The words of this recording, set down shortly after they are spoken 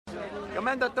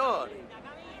Commendatore.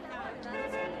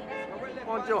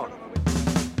 Buongiorno.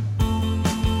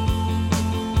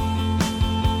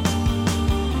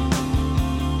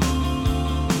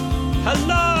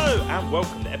 Hello and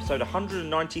welcome to episode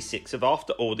 196 of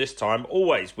After All This Time,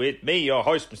 always with me, your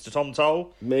host, Mr. Tom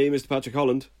Toll. Me, Mr. Patrick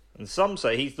Holland. And some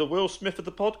say he's the Will Smith of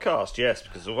the podcast, yes,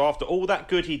 because after all that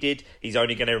good he did, he's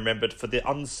only going to be remembered for the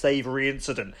unsavoury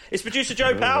incident. It's producer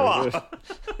Joe Power.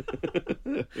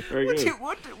 Very good.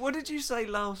 What did you say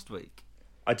last week?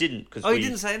 I didn't, because you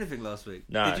didn't say anything last week.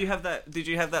 No. Did you have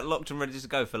that locked and ready to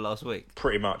go for last week?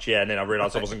 Pretty much, yeah, and then I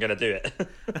realised I wasn't going to do it.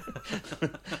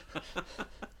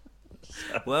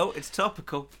 Well, it's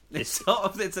topical. It's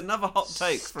another hot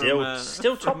take still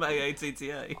from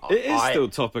AATTA. It is still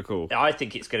topical. I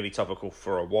think it's going to be topical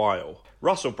for a while.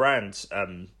 Russell Brand,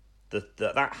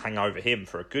 that hang over him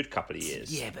for a good couple of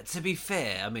years. Yeah, but to be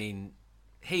fair, I mean,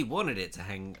 he wanted it to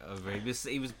hang over.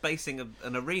 He was basing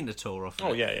an arena tour off of it.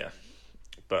 Oh, yeah.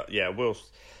 But, yeah, Will,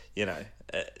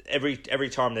 every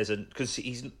time there's because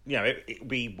he's, it'll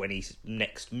be when his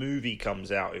next movie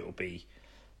comes out, it'll be...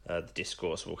 the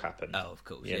discourse will happen. Oh, of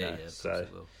course, yeah, of course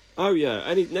it will. Oh, yeah,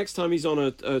 and next time he's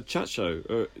on a chat show,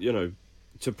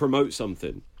 to promote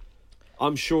something,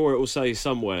 I'm sure it will say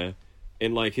somewhere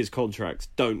in, his contract,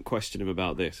 don't question him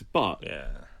about this. But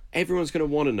everyone's going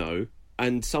to want to know,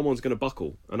 and someone's going to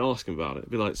buckle and ask him about it.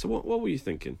 Be like, so what were you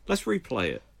thinking? Let's replay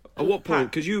it. At what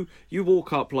point, because you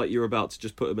walk up like you're about to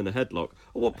just put him in a headlock,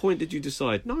 at what point did you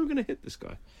decide, no, I'm going to hit this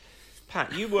guy?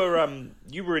 Pat, you were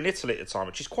in Italy at the time,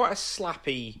 which is quite a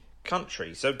slappy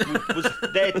country. So was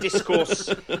their discourse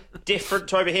different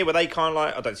to over here? Were they kind of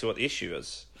like, I don't see what the issue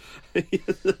is?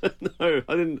 No,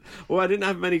 I didn't. Well, I didn't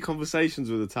have many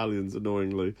conversations with Italians,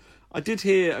 annoyingly. I did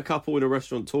hear a couple in a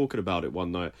restaurant talking about it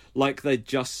one night, like they'd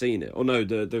just seen it. Or no,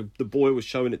 the boy was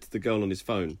showing it to the girl on his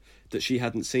phone that she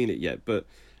hadn't seen it yet. But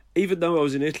even though I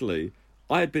was in Italy,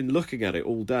 I had been looking at it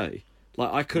all day.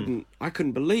 I couldn't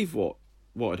believe what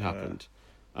had happened.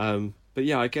 But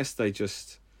yeah, I guess they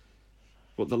just...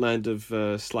 What, the land of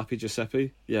Slappy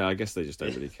Giuseppe? Yeah, I guess they just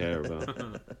don't really care about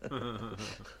it.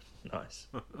 Nice.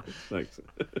 Thanks.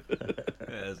 Yeah,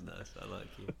 that's nice. I like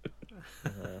you.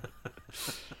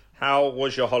 How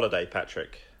was your holiday,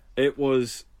 Patrick? It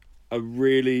was a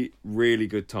really, really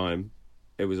good time.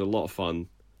 It was a lot of fun.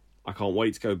 I can't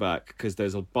wait to go back, because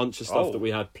there's a bunch of stuff that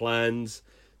we had planned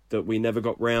that we never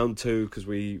got round to, because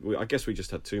I guess we just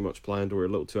had too much planned, or we were a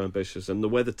little too ambitious, and the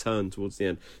weather turned towards the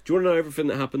end. Do you want to know everything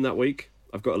that happened that week?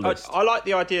 I've got a list. I like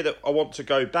the idea that I want to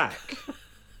go back.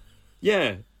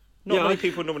 Yeah. Not many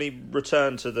people normally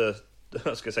return to the... I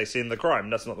was going to say seeing the crime,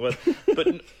 that's not the word.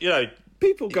 But,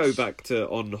 people go back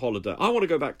on holiday. I want to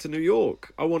go back to New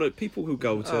York. people who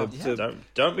go to...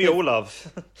 Don't we all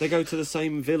love? They go to the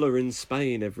same villa in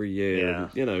Spain every year.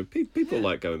 Yeah. And, people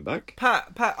like going back.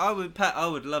 Pat, I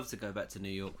would love to go back to New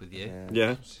York with you.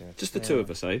 Yeah. Just the two of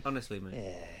us, eh? Honestly, mate.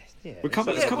 Yeah. It's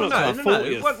coming up to our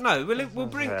 40th. We'll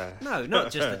bring... No,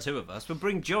 not just the two of us. We'll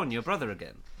bring John, your brother,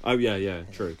 again. Oh, yeah,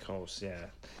 true. Of course, yeah.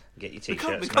 Get your We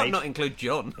T-shirts can't made. not include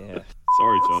John. Yeah.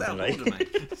 Sorry, John. Sound older,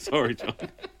 mate. Sorry, John.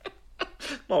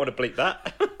 Might want to bleep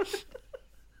that.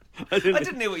 I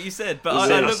didn't hear what you said, but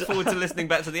I look forward to listening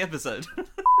back to the episode.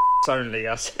 It's only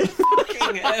us.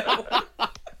 Fucking hell.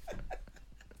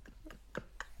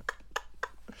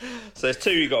 So there's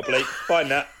two you got to bleep.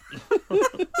 Find that.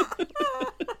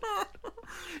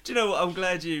 Do you know what? I'm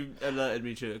glad you alerted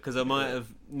me to it, because I might have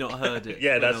not heard it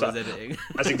when I was editing.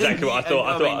 That's exactly what I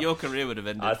thought. I mean, your career would have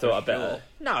ended. I thought I better. Sure.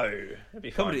 No, it'd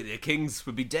be fine. Probably the Kings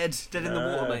would be dead in the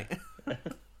water,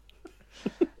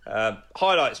 mate.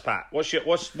 Highlights, Pat. Was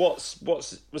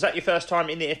that your first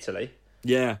time in Italy?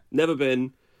 Yeah, never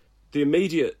been. The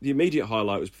immediate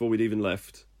highlight was before we'd even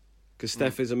left, because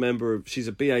Steph is a member she's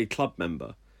a BA club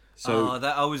member. So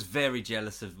I was very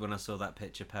jealous of when I saw that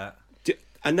picture, Pat.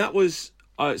 And that was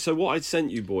so what I'd sent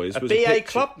you boys was a BA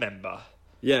picture. club member.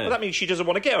 Yeah, well, that means she doesn't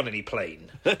want to get on any plane.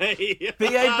 BA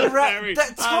Barat,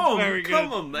 Tom, very good.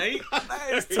 come on, mate.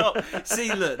 That is top.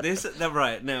 See, look,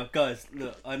 right now, guys.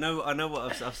 Look, I know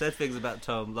what I've said things about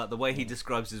Tom, like the way he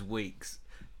describes his weeks,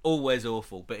 always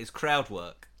awful, but his crowd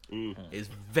work is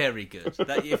very good.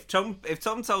 That if Tom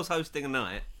Toll's hosting a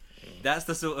night, that's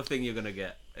the sort of thing you're gonna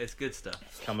get. It's good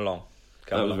stuff. Come along.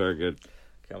 That was very good.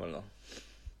 Come along.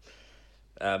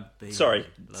 Sorry.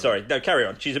 No, carry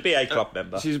on. She's a BA club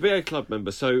member. She's a BA club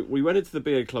member. So we went into the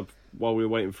BA club while we were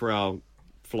waiting for our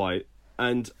flight,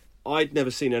 and I'd never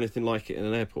seen anything like it in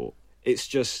an airport. It's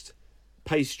just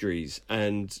pastries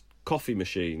and coffee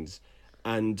machines,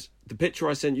 and the picture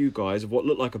I sent you guys of what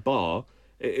looked like a bar,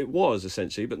 it was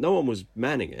essentially, but no one was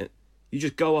manning it. You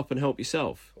just go up and help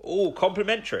yourself. Oh,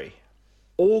 complimentary.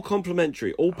 all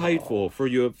complimentary, all paid for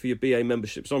your BA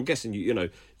membership. So I'm guessing you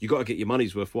got to get your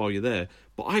money's worth while you're there.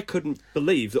 But I couldn't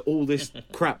believe that all this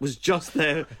crap was just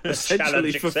there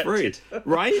essentially for free,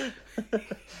 right?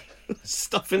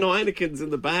 Stuffing Heinekens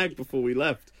in the bag before we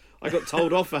left. I got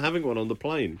told off for having one on the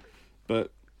plane,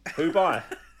 but Who by?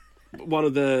 one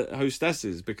of the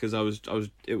hostesses, because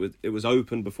it was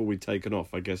open before we'd taken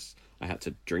off. I guess I had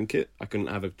to drink it. I couldn't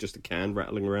have just a can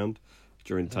rattling around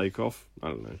during takeoff. I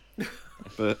don't know.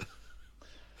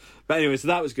 But anyway, so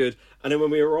that was good. And then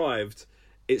when we arrived,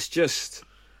 it's just...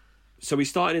 So we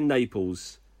started in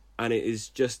Naples, and it is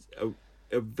just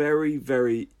a very,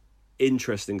 very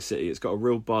interesting city. It's got a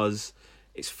real buzz.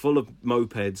 It's full of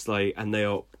mopeds, and they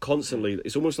are constantly...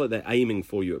 It's almost like they're aiming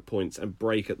for you at points and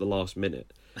brake at the last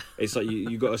minute. It's like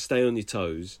you got to stay on your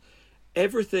toes.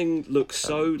 Everything looks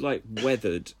so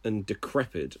weathered and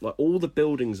decrepit. Like all the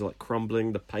buildings are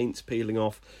crumbling, the paint's peeling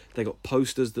off. They got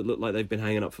posters that look like they've been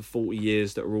hanging up for 40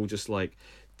 years that are all just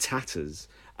tatters,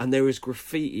 and there is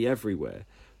graffiti everywhere.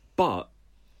 But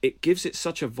it gives it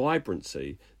such a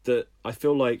vibrancy that I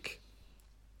feel like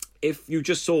if you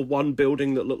just saw one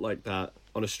building that looked like that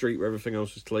on a street where everything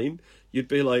else was clean, you'd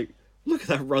be like, look at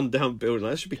that run-down building.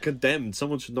 That should be condemned.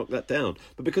 Someone should knock that down.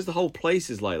 But because the whole place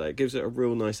is like that, it gives it a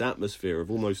real nice atmosphere of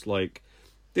almost like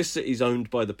this city's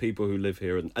owned by the people who live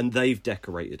here, and they've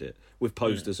decorated it with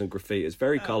posters and graffiti. It's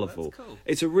very colourful. Cool.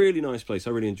 It's a really nice place.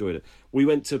 I really enjoyed it. We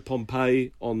went to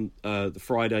Pompeii on the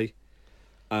Friday.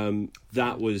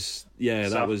 That was... Yeah,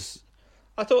 that was...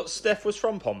 I thought Steph was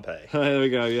from Pompeii. There we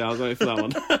go. Yeah, I was waiting for that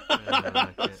one.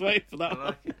 I I was waiting for that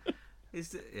one.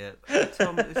 like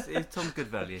it. Tom's good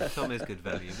value. Tom is good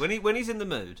value when he's in the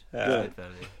mood. He's good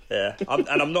value. Yeah,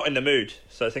 I'm not in the mood,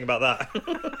 so think about that.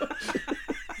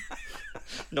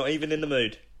 Not even in the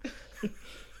mood.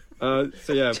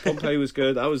 So yeah, Pompeii was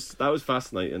good. That was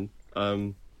fascinating.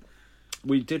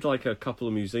 We did a couple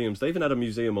of museums. They even had a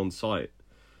museum on site,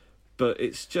 but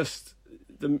it's just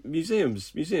the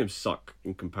museums suck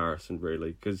in comparison,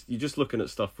 really, because you're just looking at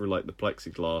stuff through the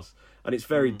plexiglass, and it's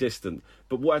very distant.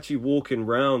 But actually walking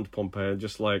around Pompeii, and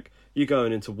just you're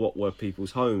going into what were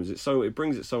people's homes, it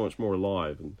brings it so much more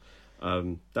alive,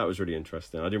 and that was really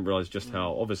interesting. I didn't realise just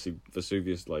how obviously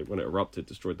Vesuvius, when it erupted,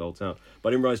 destroyed the whole town, but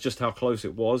I didn't realise just how close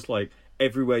it was.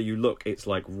 Everywhere you look, it's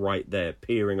right there,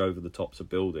 peering over the tops of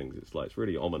buildings. It's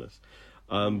really ominous.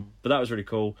 But that was really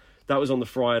cool. That was on the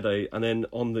Friday, and then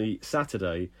on the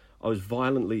Saturday, I was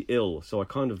violently ill, so I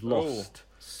kind of lost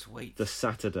the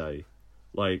Saturday,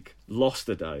 lost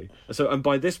a day. And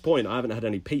by this point, I haven't had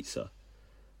any pizza,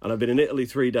 and I've been in Italy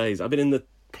 3 days. I've been in the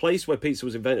place where pizza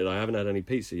was invented. I haven't had any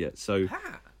pizza yet, so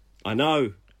I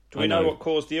know. Do we know what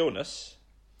caused the illness?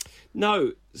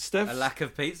 No, Steph. A lack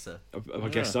of pizza. I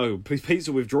guess so.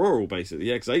 Pizza withdrawal, basically.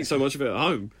 Yeah, because I ate so much of it at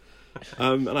home,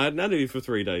 and I hadn't had any for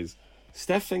 3 days.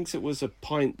 Steph thinks it was a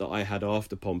pint that I had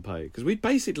after Pompeii, because we'd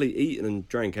basically eaten and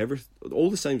drank all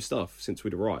the same stuff since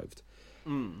we'd arrived.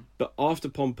 But after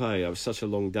Pompeii, it was such a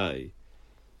long day.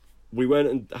 We went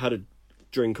and had a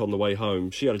drink on the way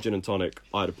home. She had a gin and tonic.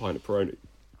 I had a pint of Peroni.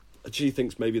 And she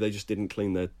thinks maybe they just didn't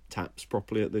clean their taps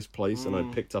properly at this place, and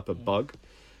I'd picked up a bug.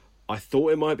 I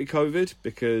thought it might be COVID,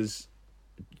 because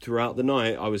throughout the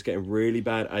night I was getting really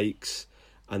bad aches.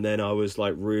 And then I was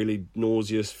really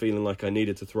nauseous, feeling like I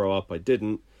needed to throw up. I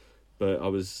didn't, but I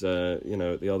was, at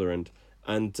the other end.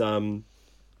 And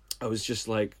I was just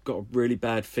got a really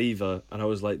bad fever. And I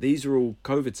was like, these are all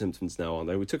COVID symptoms now, aren't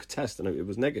they? We took a test and it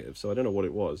was negative, so I don't know what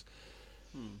it was.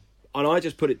 And I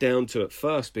just put it down to at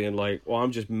first being well,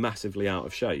 I'm just massively out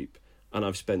of shape. And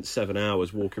I've spent 7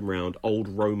 hours walking around old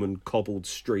Roman cobbled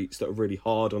streets that are really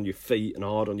hard on your feet and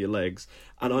hard on your legs.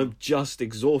 And I'm just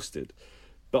exhausted.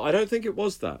 But I don't think it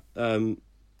was that,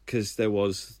 because there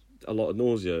was a lot of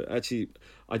nausea. Actually,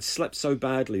 I'd slept so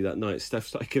badly that night, Steph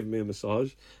started giving me a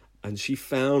massage, and she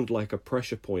found a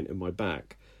pressure point in my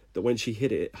back that when she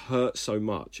hit it, it hurt so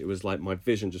much. It was my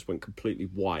vision just went completely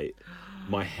white.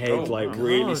 My head my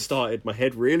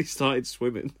head really started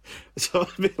swimming. So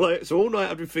I've been so all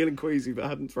night I've been feeling queasy but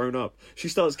hadn't thrown up. She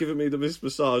starts giving me this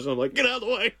massage, and I'm like, get out of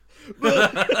the way.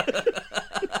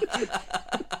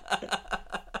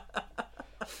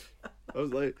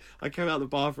 I came out of the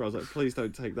bathroom, I was like, please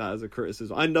don't take that as a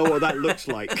criticism. I know what that looks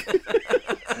like.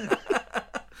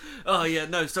 Oh, yeah,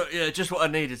 no, sorry, yeah, just what I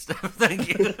needed, Steph, thank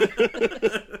you.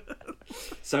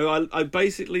 So I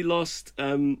basically lost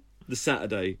the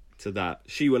Saturday to that.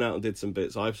 She went out and did some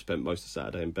bits. I've spent most of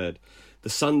Saturday in bed. The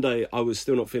Sunday, I was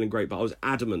still not feeling great, but I was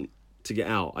adamant to get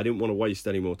out. I didn't want to waste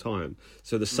any more time.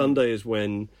 So the Sunday is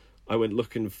when I went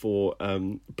looking for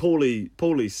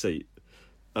Paulie's seat.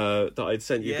 that I'd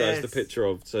sent you guys the Yes. picture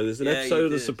of. So there's an Yeah, episode you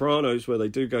of The did. Sopranos where they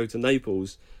do go to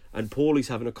Naples, and Paulie's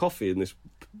having a coffee in this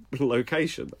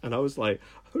location, and I was like,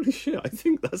 holy shit, I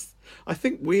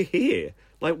think we're here,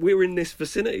 like we're in this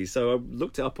vicinity. So I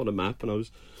looked it up on a map, and I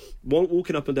was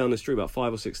walking up and down the street about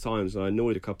 5 or 6 times, and I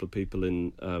annoyed a couple of people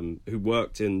who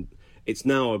worked in, it's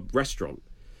now a restaurant.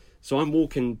 So I'm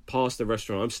walking past the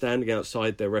restaurant, I'm standing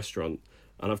outside their restaurant,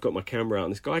 and I've got my camera out,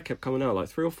 and this guy kept coming out like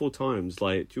 3 or 4 times,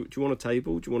 like, do you want a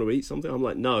table? Do you want to eat something? I'm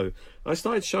like, no. And I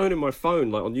started showing him my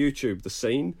phone, like on YouTube, the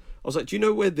scene. I was like, do you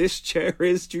know where this chair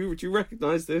is? Do you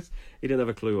recognise this? He didn't have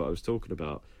a clue what I was talking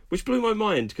about, which blew my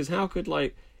mind, because how could,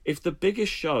 like, if the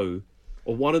biggest show,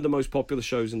 or one of the most popular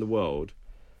shows in the world,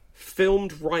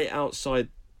 filmed right outside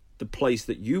the place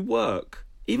that you work,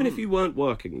 even if you weren't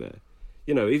working there,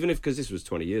 you know, even if, because this was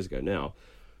 20 years ago now,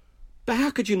 but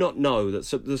how could you not know that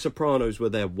the Sopranos were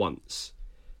there once?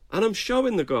 And I'm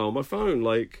showing the guy on my phone,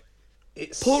 like,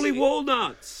 Paulie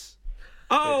Walnuts!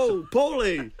 Oh,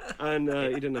 Paulie! And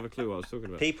he didn't have a clue what I was talking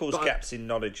about. People's gaps in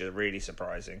knowledge are really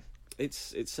surprising.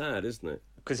 It's sad, isn't it?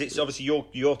 Because it's obviously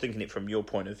you're thinking it from your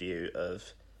point of view of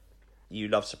you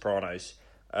love Sopranos.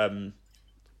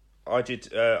 I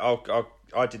did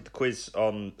I did the quiz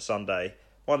on Sunday.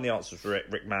 One of the answers was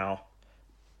Rick Mao.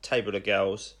 Table of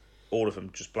girls, all of them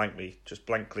just blankly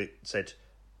said,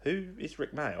 "Who is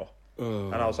Rick Mao?" Oh.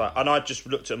 And I was like, and I just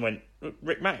looked at them and went,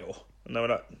 "Rick Mao," and they were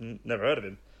like, "Never heard of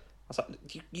him." I was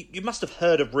like, "You must have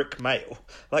heard of Rick Mao.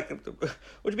 Like, what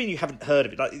do you mean you haven't heard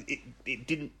of it? Like, it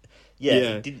didn't." Yeah,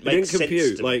 it didn't make sense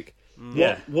compute. to me. Like,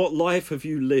 what life have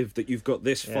you lived that you've got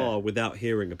this far without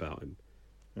hearing about him?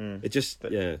 It just,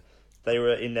 They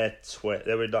were in their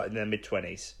they were like in their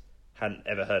mid-20s, hadn't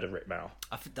ever heard of Rick Mao.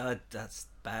 I think that's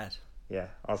bad. Yeah,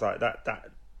 I was like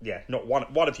not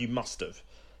one of you must have.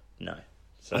 No.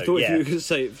 So, I thought if you were going to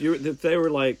say, if they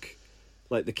were like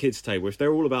the kids' table, if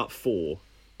they're all about 4,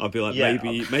 I'd be like,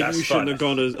 maybe you shouldn't have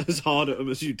gone as hard at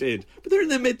them as you did. But they're in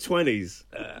their mid-20s.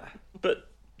 But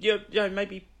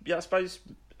maybe I suppose,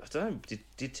 I don't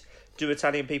know. Do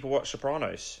Italian people watch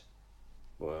Sopranos?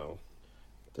 Wow,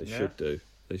 they should do.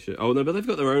 They should. Oh no, but they've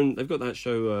got their own. They've got that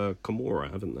show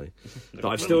Camorra, haven't they? That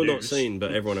I've still not seen,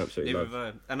 but everyone absolutely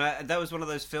loves. And that was one of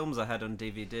those films I had on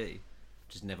DVD,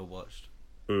 just never watched.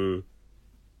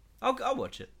 I'll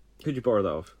watch it. Who'd you borrow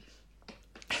that off?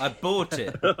 I bought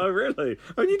it. Oh really?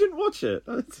 Oh, you didn't watch it?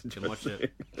 Oh, that's Didn't watch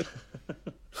it.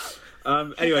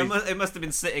 Anyway, it must have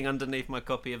been sitting underneath my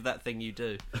copy of That Thing You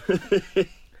Do.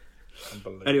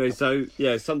 Anyway, so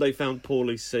yeah, Sunday found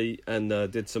Paulie's seat and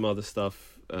did some other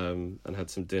stuff and had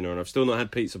some dinner. And I've still not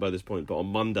had pizza by this point, but on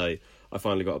Monday I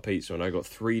finally got a pizza, and I got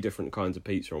 3 different kinds of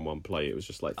pizza on one plate. It was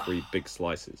just like 3 big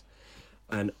slices.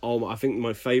 And I think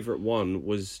my favourite one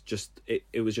was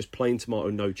it was just plain tomato,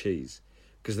 no cheese,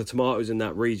 because the tomatoes in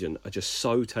that region are just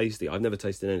so tasty. I've never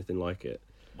tasted anything like it.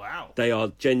 Wow. They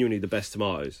are genuinely the best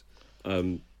tomatoes.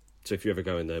 So if you ever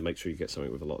go in there, make sure you get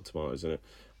something with a lot of tomatoes in it.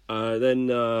 Then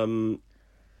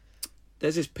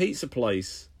there's this pizza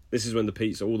place. This is when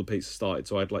all the pizza started.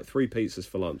 So I had like 3 pizzas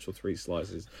for lunch, or 3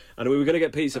 slices. And we were going to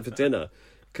get pizza for dinner,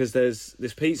 because there's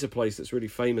this pizza place that's really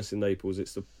famous in Naples.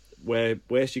 It's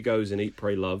where she goes and Eat,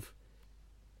 Pray, Love.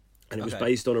 And it was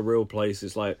based on a real place.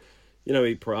 It's like, you know,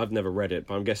 I've never read it,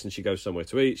 but I'm guessing she goes somewhere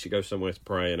to eat, she goes somewhere to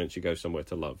pray, and then she goes somewhere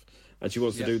to love. And she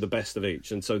wants to do the best of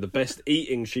each. And so the best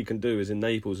eating she can do is in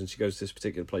Naples, and she goes to this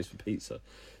particular place for pizza.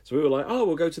 So we were like,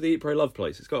 we'll go to the Eat, Pray, Love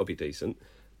place. It's got to be decent.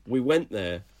 We went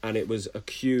there, and it was a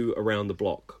queue around the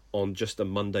block on just a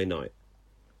Monday night.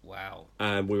 Wow.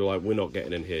 And we were like, we're not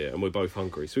getting in here, and we're both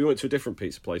hungry. So we went to a different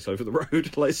pizza place over the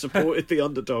road, like supported the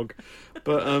underdog.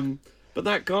 But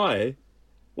that guy,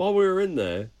 while we were in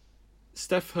there,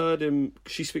 Steph heard him.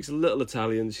 She speaks a little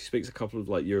Italian. She speaks a couple of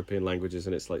like European languages,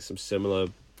 and it's like some similar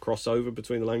crossover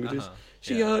between the languages.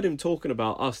 She heard him talking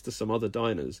about us to some other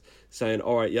diners, saying,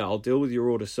 "All right, I'll deal with your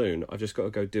order soon. I've just got to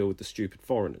go deal with the stupid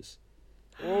foreigners."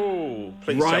 Oh,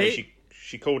 please tell me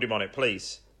she called him on it,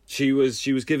 please. She was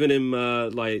giving him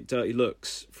like dirty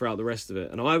looks throughout the rest of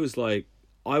it, and I was like,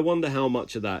 I wonder how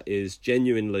much of that is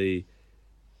genuinely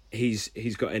he's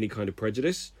got any kind of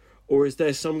prejudice, or is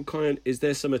there some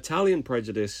Italian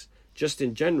prejudice just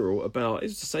in general about,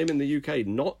 it's the same in the UK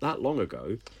not that long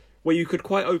ago, where you could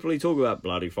quite openly talk about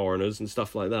bloody foreigners and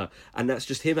stuff like that, and that's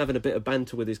just him having a bit of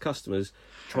banter with his customers,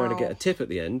 trying to get a tip at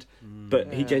the end.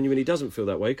 But he genuinely doesn't feel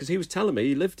that way, because he was telling me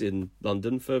he lived in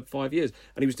London for 5 years,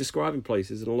 and he was describing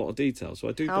places in a lot of detail. So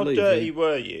I do believe. How dirty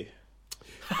were you?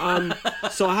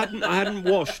 So I hadn't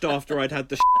washed after I'd had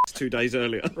the 2 days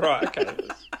earlier. Right, okay.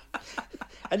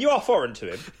 And you are foreign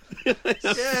to him. Yeah,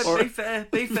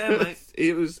 be fair, mate.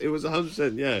 It was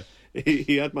 100%. Yeah,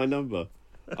 he had my number.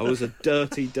 I was a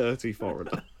dirty, dirty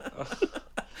foreigner.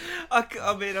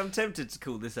 I mean, I'm tempted to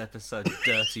call this episode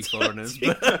 "Dirty Foreigners,"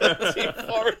 but Dirty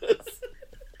foreigners.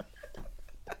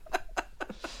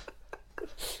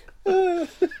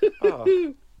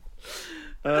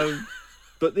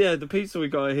 But yeah, the pizza we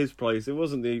got at his place, it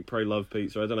wasn't the Eat, Pray, Love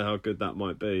pizza. I don't know how good that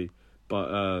might be,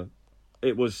 but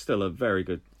it was still a very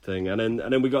good thing. And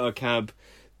then we got a cab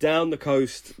down the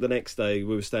coast the next day.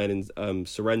 We were staying in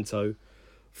Sorrento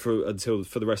for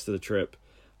the rest of the trip.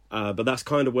 But that's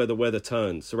kind of where the weather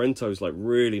turned. Sorrento's like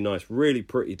really nice, really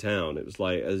pretty town. It was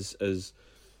like as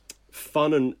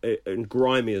fun and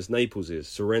grimy as Naples is.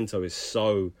 Sorrento is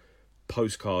so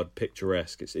postcard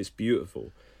picturesque. It's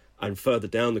beautiful. And further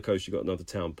down the coast, you've got another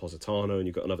town, Positano, and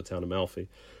you've got another town, Amalfi.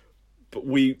 But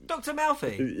Dr.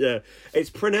 Malfi. Yeah, it's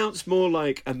pronounced more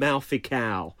like a Malfi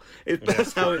Cow.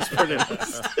 That's how it's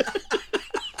pronounced.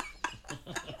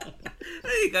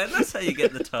 There you go. That's how you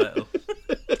get the title.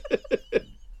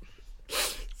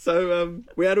 So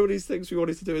we had all these things we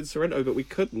wanted to do in Sorrento, but we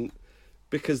couldn't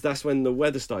because that's when the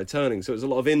weather started turning. So it was a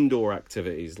lot of indoor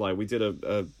activities. Like we did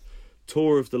a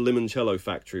tour of the limoncello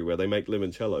factory where they make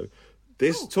limoncello.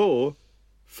 This tour,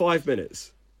 5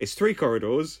 minutes. It's 3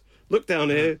 corridors. Look down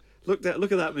here. Look at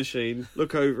that machine.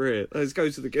 Look over here. Let's go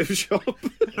to the gift shop.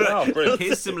 Oh, brilliant.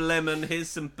 Here's some lemon. Here's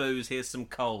some booze. Here's some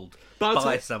cold. But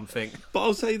Buy something. But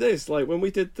I'll say this: like when we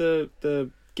did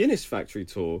the Guinness factory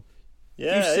tour,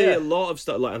 Yeah, you see yeah. a lot of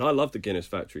stuff. Like, and I love the Guinness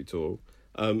factory tour.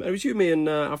 It was you, me, and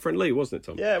our friend Lee, wasn't it,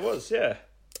 Tom? Yeah, it was, yeah.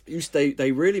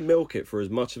 They really milk it for as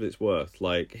much of its worth.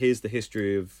 Like, here's the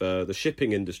history of the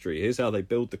shipping industry. Here's how they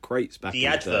build the crates back The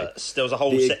in adverts. There was a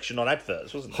whole section on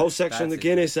adverts, wasn't there? Whole section on the That's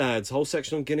Guinness ads, whole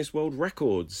section on Guinness World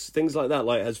Records, things like that,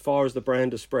 like as far as the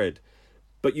brand has spread.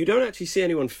 But you don't actually see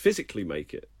anyone physically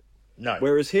make it. No.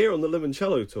 Whereas here on the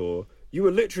Limoncello tour, you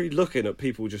were literally looking at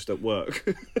people just at work.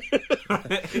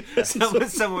 Someone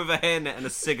with a hairnet and a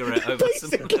cigarette over some.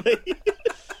 Basically.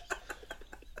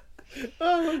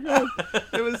 Oh my god,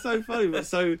 it was so funny. But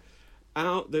so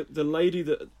the lady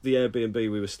that the Airbnb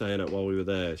we were staying at while we were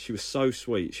there, she was so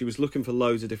sweet. She was looking for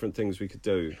loads of different things we could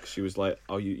do. She was like,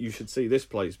 "Oh, you should see this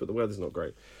place, but the weather's not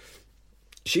great."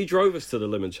 She drove us to the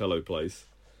limoncello place,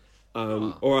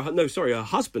 her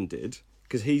husband did,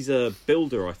 because he's a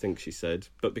builder, I think she said.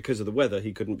 But because of the weather,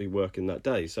 he couldn't be working that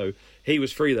day, so he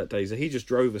was free that day. So he just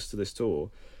drove us to this tour,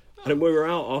 and then we were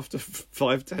out after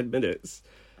 5-10 minutes.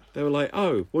 They were like,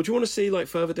 "Oh, well, do you want to see like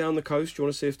further down the coast? Do you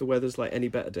want to see if the weather's like any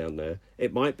better down there?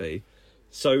 It might be."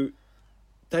 So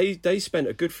they spent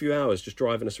a good few hours just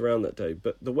driving us around that day,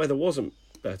 but the weather wasn't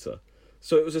better.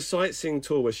 So it was a sightseeing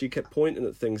tour where she kept pointing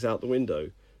at things out the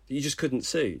window that you just couldn't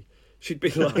see. She'd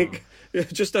be like,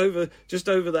 just over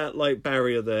that like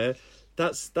barrier there.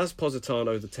 That's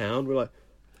Positano, the town. We're like,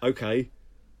 okay.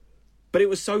 But it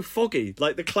was so foggy,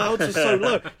 like the clouds were so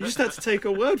low. You just had to take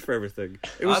her word for everything.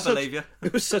 I believe you.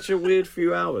 It was such a weird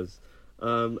few hours.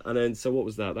 And then, so what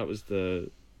was that? That was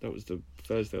the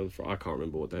Thursday or the Friday. I can't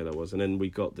remember what day that was. And then we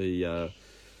got the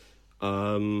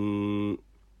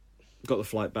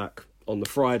flight back on the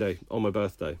Friday on my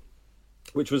birthday,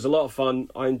 which was a lot of fun.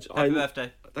 Happy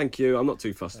birthday! Thank you. I'm not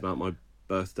too fussed about my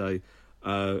birthday,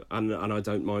 and I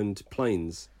don't mind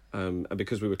planes. And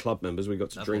because we were club members, we got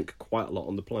to drink quite a lot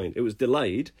on the plane. It was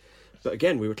delayed, but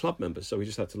again, we were club members, so we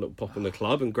just had to look pop in the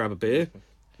club and grab a beer.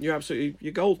 You're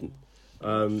golden.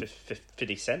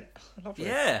 50 cent. Lovely.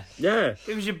 Yeah. Yeah.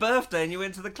 It was your birthday and you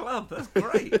went to the club. That's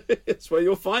great. It's where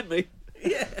you'll find me.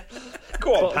 Yeah.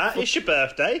 Go on, Pat, it's your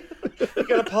birthday. You're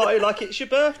going to party like it's your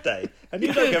birthday. And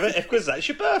you don't give it because that's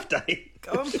your birthday.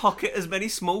 Go and pocket as many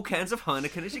small cans of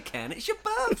Heineken as you can. It's your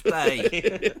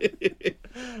birthday.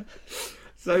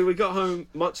 So we got home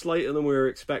much later than we were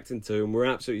expecting to, and we're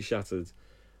absolutely shattered.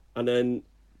 And then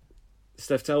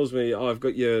Steph tells me, "Oh, I've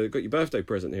got your birthday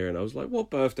present here," and I was like, "What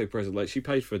birthday present?" Like, she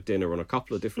paid for dinner on a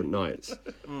couple of different nights.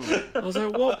 I was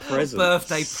like, "What present?"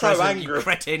 Birthday So present, angry. you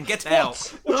cretin. Get out.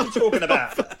 What are you talking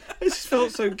about? I just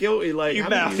felt so guilty. Like, You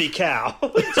haven't mouthy cow.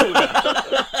 What are you talking about?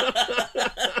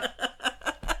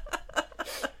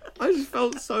 I just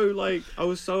felt so like I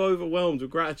was so overwhelmed with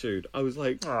gratitude. I was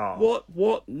like, Aw.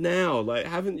 "What now? Like,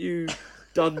 haven't you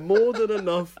done more than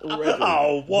enough already?"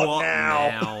 Oh, what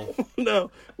now? No.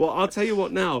 Well, I'll tell you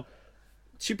what now.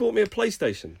 She bought me a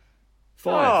PlayStation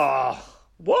 5. Oh,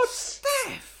 what?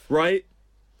 Steph. Right?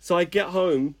 So I get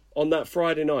home on that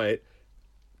Friday night.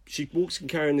 She walks in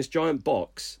carrying this giant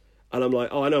box. And I'm like,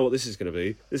 "Oh, I know what this is going to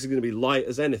be. This is going to be light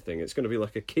as anything. It's going to be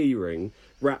like a key ring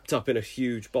wrapped up in a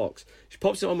huge box." She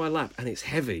pops it on my lap and it's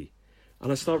heavy.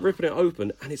 And I start ripping it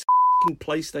open and it's a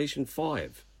PlayStation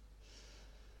 5.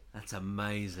 That's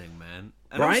amazing, man.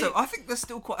 And Right? also, I think they're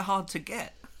still quite hard to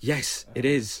get. Yes, it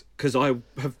is. Because I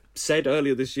have said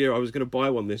earlier this year I was going to buy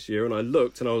one this year, and I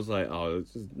looked and I was like, oh,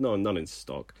 no, none in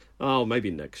stock. Oh,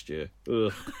 maybe next year.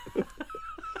 Ugh.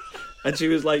 And she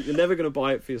was like, you're never going to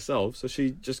buy it for yourself, so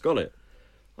she just got it.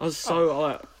 I was so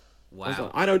like, Wow. I was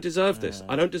like, I don't deserve this.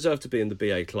 I don't deserve to be in the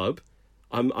BA club.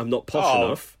 I'm not posh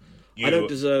enough. I don't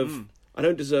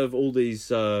deserve all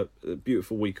these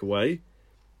beautiful week away.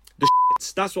 The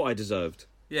shits, that's what I deserved.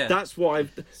 Yeah. That's what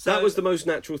that was the most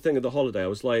natural thing of the holiday. I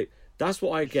was like, that's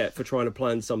what I get for trying to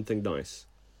plan something nice.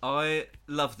 I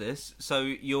love this. So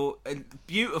you're a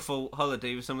beautiful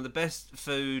holiday with some of the best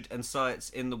food and sights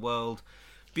in the world,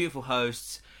 beautiful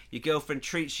hosts. Your girlfriend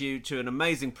treats you to an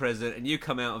amazing present, and you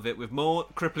come out of it with more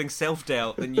crippling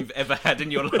self-doubt than you've ever had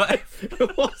in your life.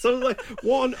 It was. I was like,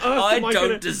 what on earth am I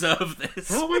don't deserve this.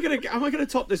 How am I gonna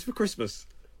top this for Christmas?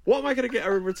 What am I gonna get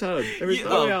her in return? There is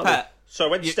no way out there. Pat, So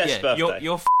when's Steph's birthday?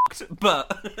 You're f***ed, but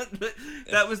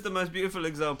that was the most beautiful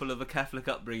example of a Catholic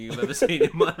upbringing I've ever seen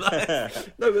in my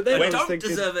life. No, but then I I was don't thinking,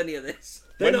 deserve any of this.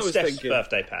 then I When's was Steph's thinking,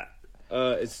 birthday, Pat?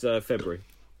 it's February.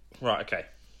 Right, okay.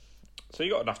 So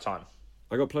you got enough time.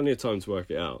 I got plenty of time to work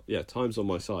it out. Yeah, time's on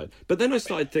my side. But then I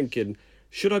started thinking,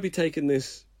 should I be taking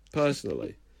this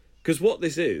personally? Because what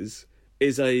this is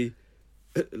a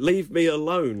leave me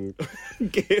alone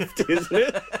gift, isn't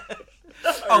it?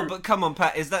 Oh, but come on,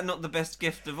 Pat, is that not the best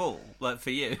gift of all? Like,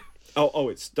 for you? Oh,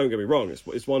 it's, don't get me wrong,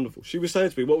 it's wonderful. She was saying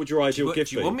to me, what would your ideal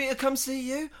gift Do be? you want me to come see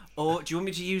you? Or do you want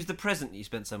me to use the present that you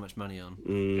spent so much money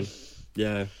on?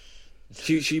 Yeah.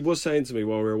 She was saying to me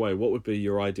while we were away, what would be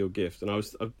your ideal gift? And I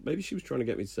was maybe she was trying to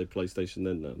get me to say PlayStation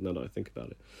then, now that I think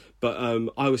about it. But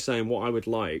I was saying what I would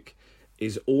like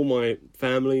is all my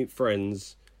family,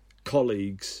 friends,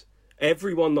 colleagues,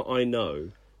 everyone that I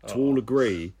know to all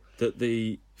agree that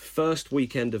the first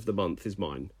weekend of the month is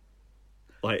mine.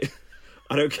 Like,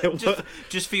 I don't care what...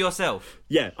 Just for yourself?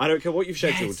 Yeah, I don't care what you've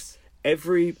scheduled. Yes.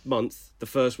 Every month, the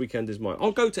first weekend is mine.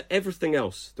 I'll go to everything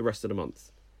else the rest of the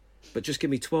month. But just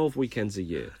give me 12 weekends a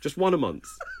year. Just one a month.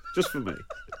 Just for me.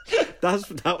 That's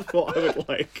what I would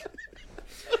like.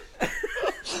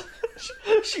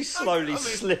 She's slowly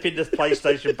slipping the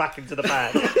PlayStation back into the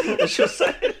bag. And she'll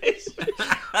say this.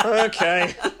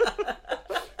 Okay.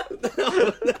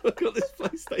 I've got this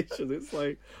PlayStation. It's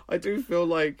like, I do feel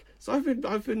like... So I've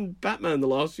been Batman the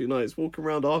last few nights, walking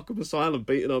around Arkham Asylum,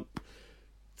 beating up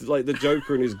like the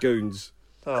Joker and his goons.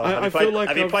 Oh, I feel like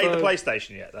have you played the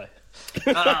PlayStation yet, though?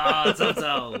 Ah,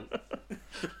 total.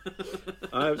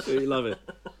 I absolutely love it.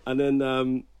 And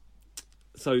then,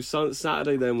 so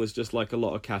Saturday then was just like a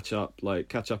lot of catch up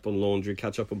on laundry,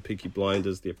 catch up on Peaky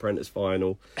Blinders, The Apprentice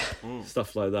final,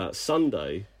 stuff like that.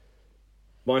 Sunday,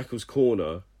 Michael's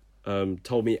Corner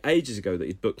told me ages ago that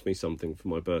he'd booked me something for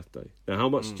my birthday. Now, how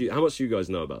much do you guys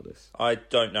know about this? I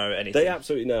don't know anything. They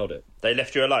absolutely nailed it. They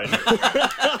left you alone.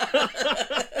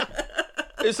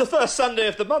 It's the first Sunday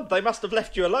of the month. They must have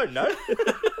left you alone, no?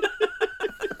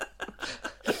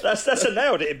 That's a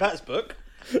nailed it in Pat's book.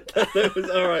 It was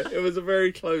all right. It was a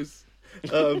very close.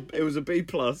 It was a B+.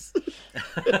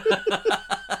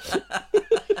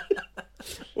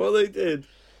 Well, they did.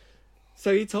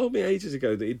 So he told me ages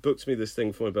ago that he'd booked me this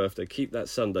thing for my birthday. Keep that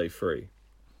Sunday free.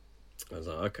 I was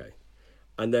like, okay.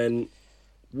 And then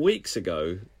weeks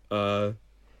ago,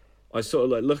 I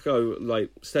sort of like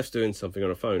Steph's doing something on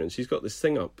her phone, and she's got this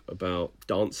thing up about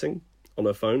dancing on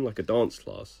her phone, like a dance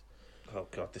class. Oh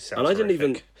God, this sounds. And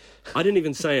horrific. I didn't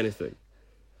even say anything.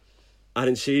 And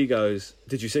then she goes,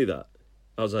 "Did you see that?"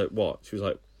 I was like, "What?" She was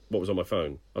like, "What was on my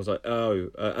phone?" I was like, "Oh,"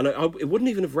 and it wouldn't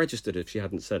even have registered if she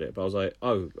hadn't said it. But I was like,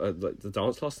 "Oh, like the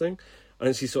dance class thing," and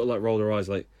then she sort of like rolled her eyes,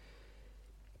 like,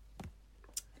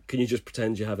 "Can you just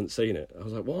pretend you haven't seen it?" I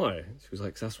was like, "Why?" She was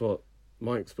like, "That's what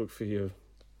Mike's booked for you."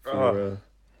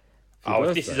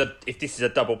 If this is a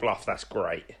double bluff, that's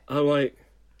great. I'm like,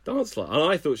 dance class, and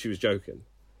I thought she was joking.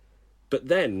 But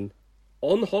then,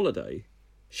 on holiday,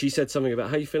 she said something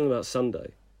about how you feeling about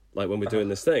Sunday, like when we're doing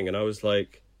this thing, and I was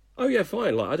like, oh yeah,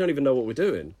 fine. Like I don't even know what we're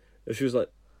doing. And she was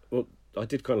like, well, I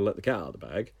did kind of let the cat out of the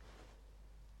bag.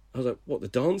 I was like, what, the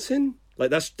dancing? Like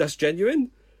that's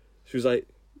genuine? She was like,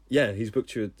 yeah, he's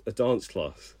booked you a dance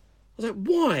class. I was like,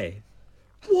 why?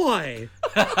 Why?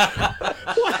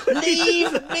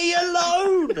 Leave me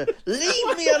alone!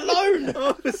 Leave me alone!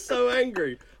 I was so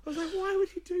angry. I was like, why would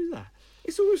he do that?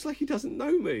 It's almost like he doesn't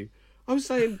know me. I was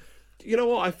saying, you know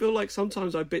what? I feel like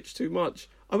sometimes I bitch too much.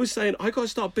 I was saying, I got to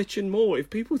start bitching more.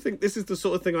 If people think this is the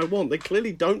sort of thing I want, they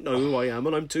clearly don't know who I am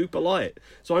and I'm too polite.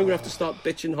 So I'm going to have to start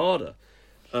bitching harder.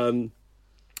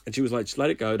 And she was like, just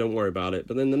let it go, don't worry about it.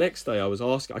 But then the next day I was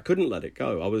asking, I couldn't let it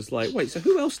go. I was like, wait, so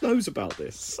who else knows about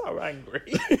this? So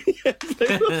angry. Yeah,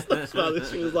 who else knows about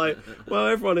this? She was like, well,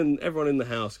 everyone in the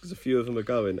house, because a few of them are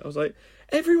going. I was like,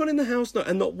 everyone in the house knows.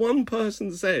 And not one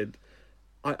person said,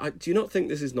 I do you not think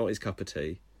this is not his cup of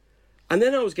tea? And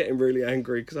then I was getting really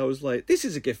angry because I was like, this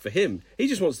is a gift for him. He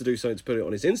just wants to do something to put it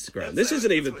on his Instagram. This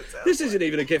isn't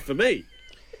even a gift for me.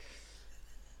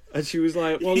 And she was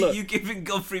like, well, look. You giving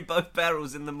Godfrey both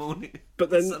barrels in the morning. But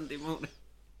then Sunday morning.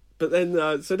 But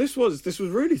then, so this was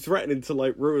really threatening to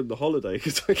like ruin the holiday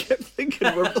because I kept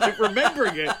thinking, like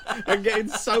remembering it and getting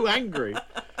so angry.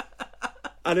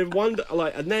 And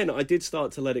then I did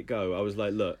start to let it go. I was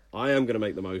like, look, I am going to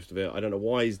make the most of it. I don't know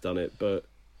why he's done it, but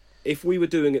if we were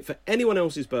doing it for anyone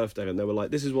else's birthday and they were like,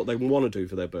 this is what they want to do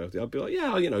for their birthday, I'd be like,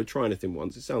 yeah, try anything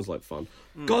once. It sounds like fun.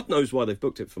 God knows why they've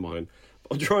booked it for mine.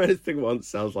 I'll try anything once.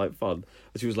 Sounds like fun.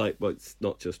 And she was like, well, it's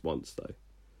not just once though.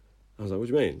 I was like, what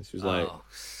do you mean? She was like,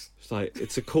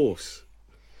 it's a course.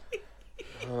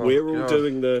 We're all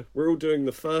doing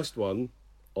the first one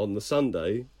on the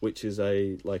Sunday, which is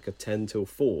a 10 till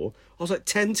 4. I was like,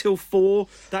 10 till 4?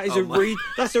 That is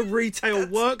that's a retail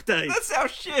work day. That's our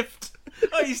shift.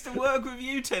 I used to work with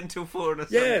you 10 till 4 on a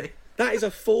Sunday. Yeah, that is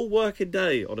a full working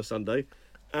day on a Sunday.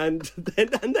 And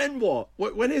then what?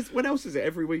 When else is it?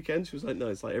 Every weekend? She was like, no,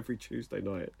 it's like every Tuesday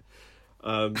night.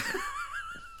 And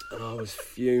I was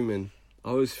fuming.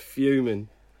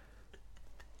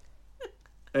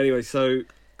 Anyway, so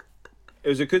it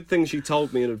was a good thing she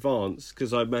told me in advance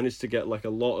because I managed to get like a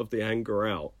lot of the anger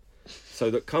out.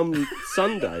 So that come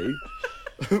Sunday,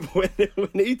 when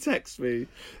he texts me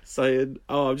saying,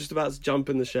 "Oh, I'm just about to jump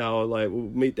in the shower. Like, we'll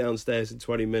meet downstairs in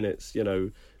 20 minutes.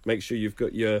 Make sure you've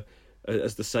got your,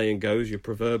 as the saying goes, your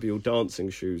proverbial dancing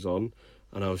shoes on."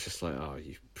 And I was just like, "Oh,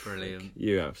 you brilliant,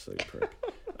 you absolute prick."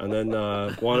 And then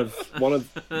one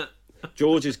of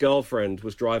George's girlfriend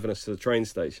was driving us to the train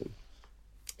station.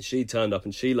 She turned up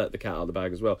and she let the cat out of the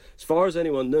bag as well. As far as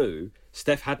anyone knew,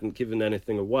 Steph hadn't given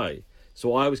anything away.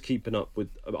 So I was keeping up with...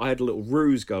 I had a little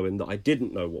ruse going that I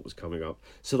didn't know what was coming up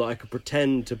so that I could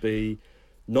pretend to be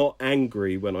not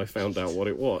angry when I found out what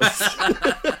it was.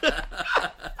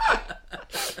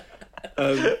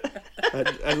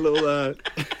 A little...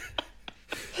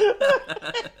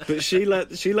 But she let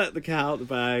the cat out the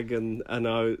bag and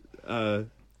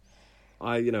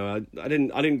I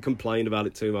didn't complain about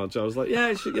it too much. I was like, yeah,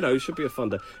 it should be a fun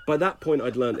day. By that point,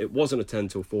 I'd learned it wasn't a 10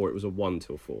 till 4, it was a 1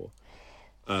 till 4.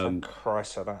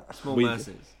 Christ on that. Small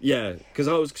masses. Yeah, because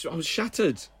I was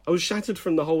shattered. I was shattered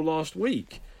from the whole last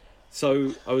week.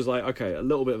 So I was like, okay, a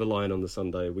little bit of a line on the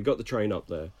Sunday. We got the train up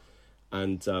there,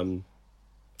 and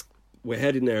we're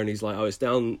heading there. And he's like, oh, it's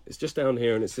just down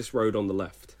here, and it's this road on the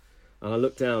left. And I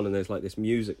look down, and there's like this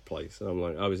music place, and I'm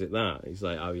like, oh, is it that? He's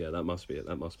like, oh yeah, that must be it.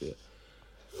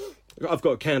 I've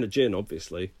got a can of gin,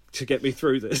 obviously, to get me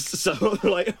through this. So I'm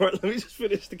like, all right, let me just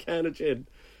finish the can of gin.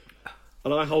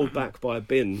 And I hold back by a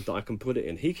bin that I can put it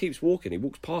in. He keeps walking. He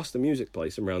walks past the music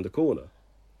place and round the corner.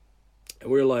 And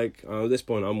we're like, at this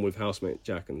point, I'm with housemate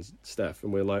Jack and Steph.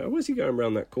 And we're like, oh, where's he going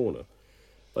around that corner?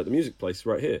 Like, the music place is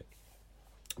right here.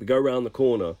 We go around the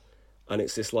corner, and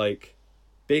it's this, like,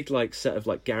 big, like, set of,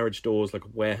 like, garage doors, like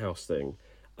a warehouse thing.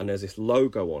 And there's this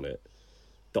logo on it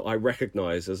that I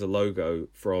recognise as a logo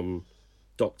from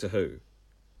Doctor Who.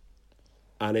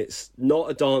 And it's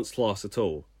not a dance class at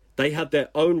all. They had their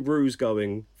own ruse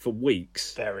going for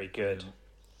weeks. Very good.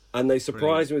 And they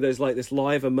surprised me. There's like this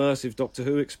live immersive Doctor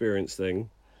Who experience thing.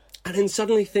 And then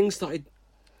suddenly things started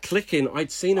clicking. I'd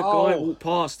seen a guy walk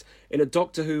past in a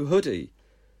Doctor Who hoodie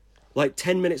like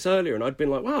 10 minutes earlier. And I'd been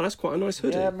like, wow, that's quite a nice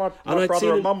hoodie. Yeah, my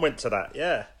brother and mum went to that,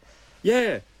 yeah.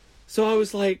 Yeah. So I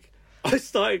was like, I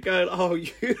started going, oh,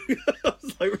 you... I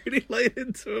was like really laying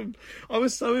into them. I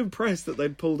was so impressed that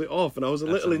they'd pulled it off. And I was a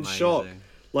little in shock.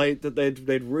 Like, that they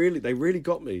really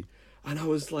got me. And I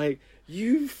was like,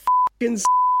 you f***ing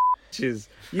s***s.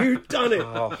 You done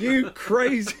it. You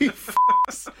crazy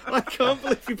f***s. I can't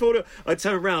believe you pulled it. I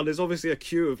turn around, there's obviously a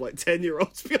queue of like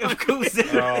 10-year-olds behind me.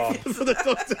 For the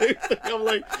Doctor Who thing. I'm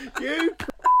like, you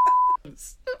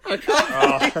f***s. I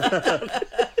can't believe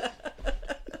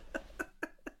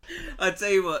I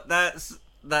tell you what, that's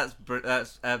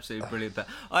absolutely brilliant. But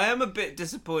I am a bit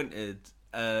disappointed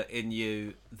in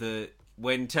you that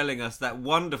when telling us that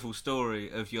wonderful story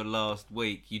of your last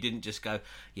week, you didn't just go,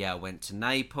 yeah, I went to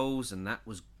Naples and that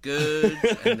was good,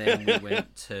 and then we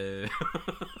went to...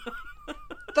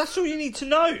 That's all you need to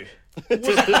know. It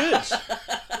was good.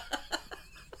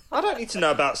 I don't need to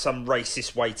know about some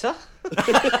racist waiter.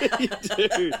 You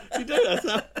do.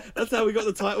 That's how we got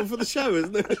the title for the show,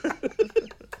 isn't it?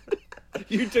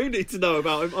 You do need to know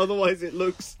about him, otherwise it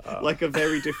looks like a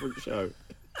very different show.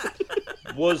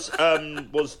 Was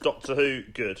Doctor Who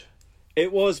good?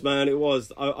 It was, man. It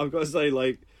was. I've got to say,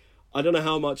 like, I don't know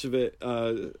how much of it,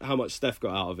 how much Steph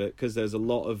got out of it, because there's a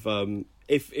lot of.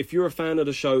 If you're a fan of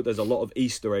the show, there's a lot of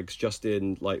Easter eggs just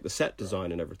in like the set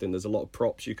design and everything. There's a lot of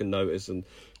props you can notice and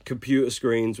computer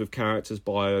screens with characters'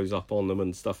 bios up on them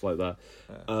and stuff like that.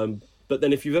 But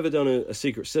then if you've ever done a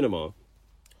secret cinema,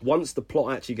 once the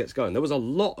plot actually gets going, there was a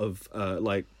lot of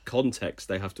like context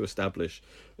they have to establish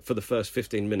for the first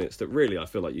 15 minutes that really I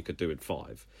feel like you could do in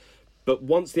 5. But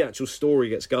once the actual story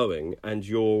gets going and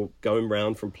you're going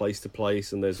round from place to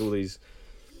place and there's all these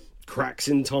cracks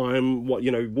in time,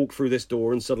 walk through this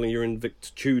door and suddenly you're in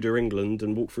Tudor England,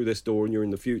 and walk through this door and you're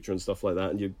in the future and stuff like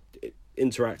that, and you're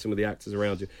interacting with the actors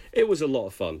around you. It was a lot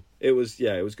of fun. It was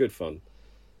good fun.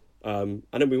 And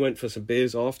then we went for some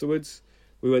beers afterwards.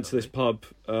 We went to this pub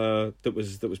that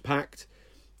was packed.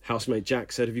 Housemate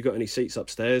Jack said, "Have you got any seats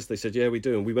upstairs?" They said, "Yeah, we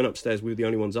do." And we went upstairs. We were the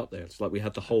only ones up there. It's like we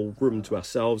had the whole room to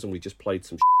ourselves, and we just played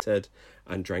some head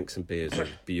and drank some beers. It was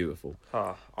beautiful.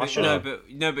 I should but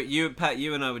you, Pat,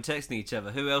 you and I were texting each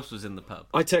other. Who else was in the pub?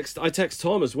 I text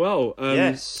Tom as well.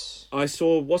 Yes. I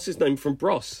saw what's his name from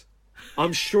Bros.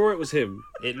 I'm sure it was him.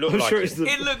 It looked like it.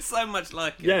 It looked so much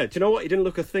like him. Yeah. Do you know what? He didn't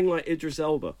look a thing like Idris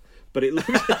Elba, but it looked.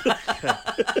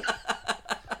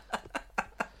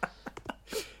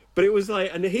 But it was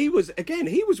like, and he was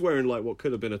wearing like what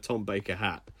could have been a Tom Baker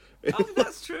hat. Oh,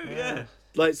 that's true, yeah.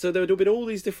 Like, so there would have been all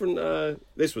these different,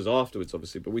 this was afterwards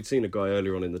obviously, but we'd seen a guy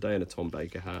earlier on in the day in a Tom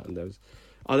Baker hat, and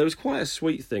there was quite a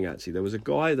sweet thing actually. There was a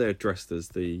guy there dressed as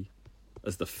the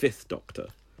 5th Doctor,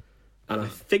 and I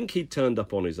think he'd turned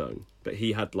up on his own, but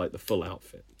he had like the full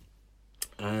outfit.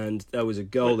 And there was a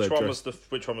girl Which there one was the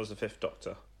 5th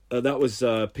Doctor? That was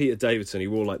Peter Davidson. He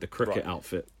wore like the cricket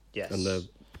outfit. Yes. And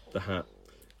the hat.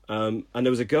 And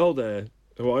there was a girl there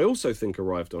who I also think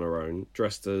arrived on her own,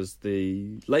 dressed as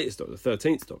the latest Doctor, the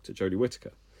 13th Doctor, Jodie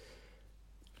Whittaker.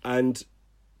 And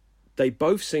they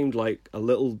both seemed like a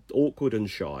little awkward and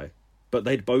shy, but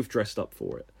they'd both dressed up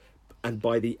for it. And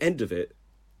by the end of it,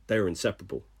 they were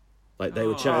inseparable. Like, they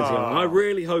were chatting together. I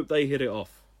really hope they hit it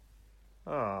off.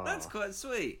 That's quite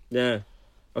sweet. Yeah.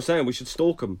 I was saying we should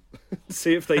stalk them,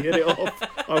 see if they hit it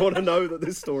off. I want to know that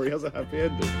this story has a happy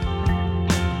ending.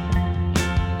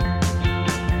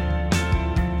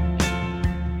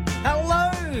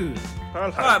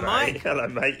 Hello, right, mate. Mike. Hello,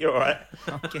 mate. You all right?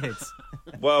 I'm good.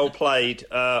 Well played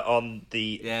on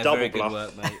the double very good bluff.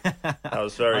 work, mate. That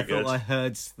was very I good. thought I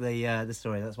heard the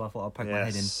story. That's why I thought I'd poke my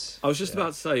head in. I was just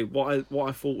about to say what I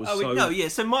thought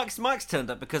was So Mike's turned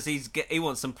up because he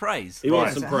wants some praise. He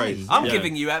wants some Hey. praise. I'm Yeah.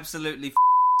 giving you absolutely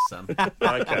son.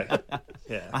 Okay.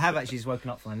 Yeah. I have actually just woken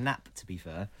up from a nap, to be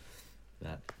fair.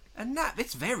 But, A nap?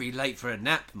 It's very late for a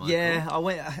nap, Michael. yeah,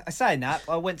 I say a nap.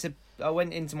 I went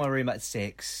into my room at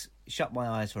 6, shut my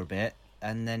eyes for a bit,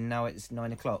 and then now it's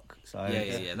 9 o'clock. So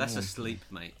Yeah. That's a sleep,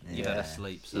 mate. You Yeah. better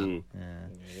sleep, son.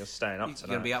 You're staying up You're tonight.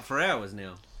 going to be up for hours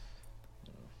now.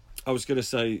 I was going to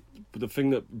say the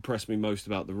thing that impressed me most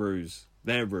about their ruse,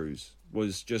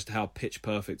 was just how pitch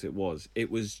perfect it was.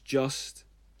 It was just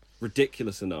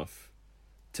ridiculous enough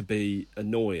to be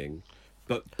annoying,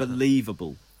 but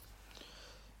believable.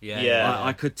 Yeah.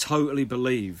 I could totally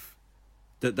believe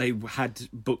that they had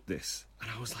booked this, and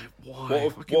I was like, "Why?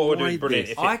 What would have been brilliant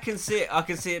this? if I can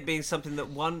see it being something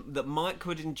that Mike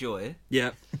would enjoy,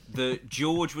 Yeah, that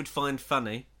George would find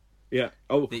funny. yeah.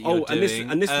 That you're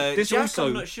doing. and this Jack, also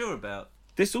I'm not sure about.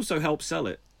 this also helped sell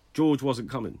it. George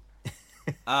wasn't coming,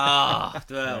 Well,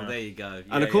 there you go.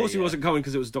 and of course he wasn't coming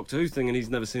because it was a Doctor Who thing, and he's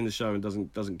never seen the show and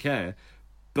doesn't care.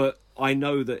 But I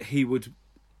know that he would.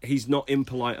 He's not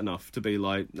impolite enough to be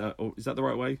like, or is that the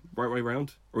right way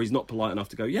round? Or he's not polite enough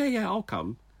to go, yeah, I'll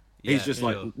come. He's Yeah, just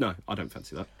sure. like, no, I don't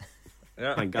fancy that.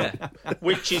 Yeah. Thank God.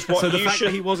 Which is what So the you fact should.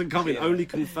 that he wasn't coming only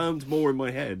confirmed more in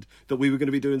my head that we were going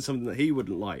to be doing something that he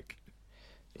wouldn't like.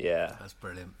 Yeah. That's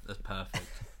brilliant. That's perfect.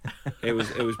 It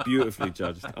was beautifully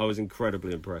judged. I was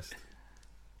incredibly impressed.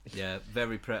 Yeah,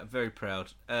 very proud. Very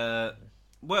proud.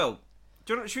 Well,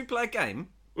 should we play a game?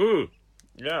 Yeah.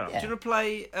 Do you want to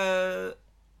play?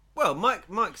 Well,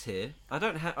 Mike's here. I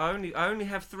only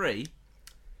have 3,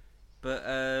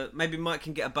 but maybe Mike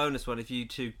can get a bonus one if you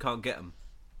two can't get them.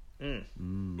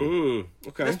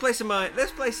 Okay. Let's play some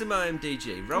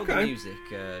IMDG. Roll the Okay. music,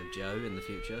 Joe, in the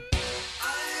future.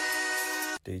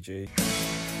 DG.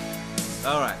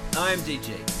 All right,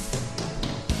 IMDG.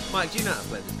 Mike, do you know how to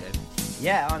play this game?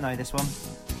 Yeah, I know this one.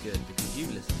 Good, because you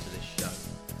listen to this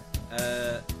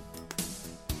show.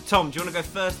 Tom, do you want to go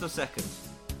first or second?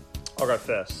 I'll go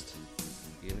first.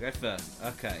 You're going to go first.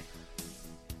 Okay.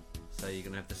 So you're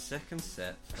going to have the second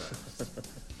set first.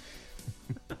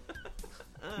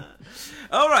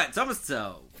 All right, Thomas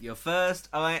Toll, your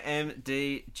first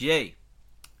IMDG.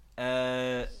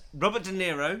 Robert De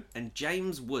Niro and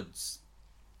James Woods.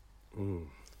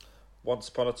 Once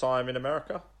Upon a Time in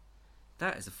America.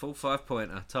 That is a full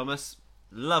 5-pointer. Thomas,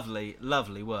 lovely,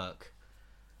 lovely work.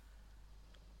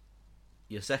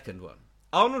 Your second one.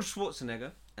 Arnold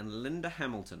Schwarzenegger and Linda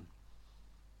Hamilton.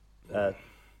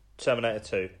 Terminator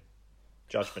 2.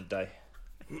 Judgment Day.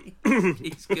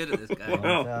 He's good at this game.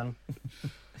 Well done.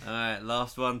 Alright,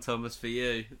 last one, Thomas, for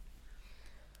you.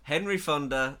 Henry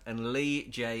Fonda and Lee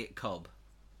J. Cobb.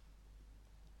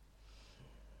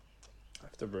 I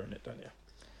have to ruin it, don't you?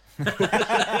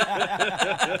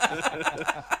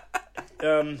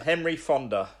 Henry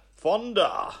Fonda.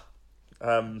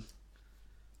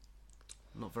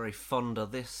 Not very fond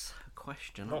of this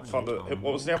question. Not are you, Fonda. Tom?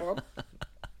 What was the other one?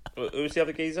 Who was the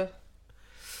other geezer?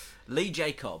 Lee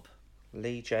J. Cobb.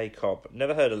 Lee J. Cobb.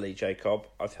 Never heard of Lee J. Cobb.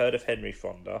 I've heard of Henry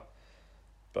Fonda,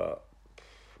 but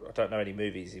I don't know any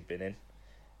movies he's been in.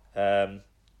 Can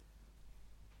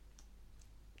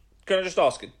I just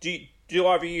ask? Do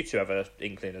either of you two have an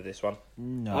inkling of this one?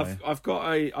 No. I've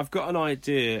got an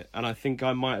idea, and I think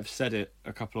I might have said it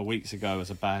a couple of weeks ago as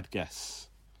a bad guess.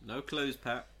 No clues,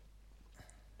 Pat.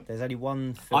 There's only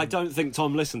one film. I don't think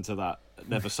Tom listened to that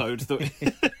episode.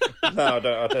 No,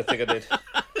 I don't think I did.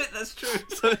 That's true.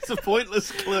 So it's a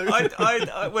pointless clue.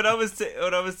 I when I was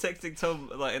texting Tom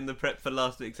like in the prep for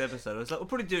last week's episode, I was like, we'll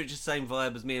probably do it just same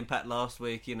vibe as me and Pat last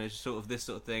week, you know, just sort of this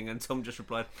sort of thing. And Tom just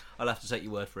replied, "I'll have to take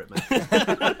your word for it, mate."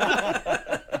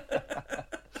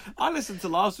 I listened to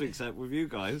last week's set with you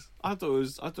guys. I thought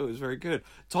it was very good.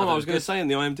 Tom, I was going to say in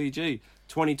the IMDG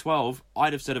 2012,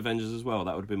 I'd have said Avengers as well.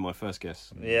 That would have been my first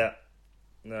guess. Yeah.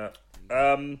 No.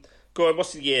 Go on.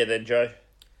 What's the year then, Joe?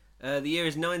 The year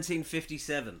is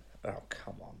 1957. Oh,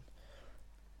 come on.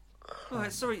 Oh,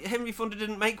 sorry, Henry Fonda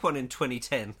didn't make one in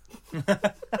 2010.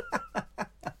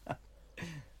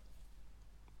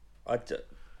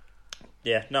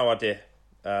 Yeah, no idea.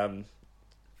 Yeah.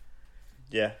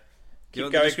 Do you Keep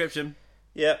want going. the description?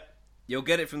 Yeah. You'll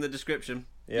get it from the description.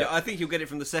 Yeah. Yeah, I think you'll get it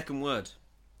from the second word.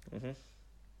 Mhm.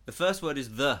 The first word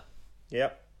is the.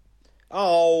 Yeah.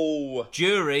 Oh.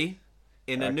 Jury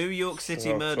in a New York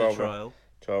City murder 12 trial.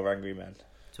 12 Angry Men.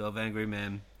 12 Angry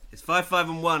Men. It's 5, 5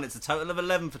 and 1. It's a total of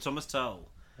 11 for Thomas Toll.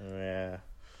 Yeah.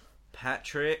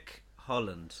 Patrick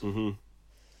Holland. Mm-hmm.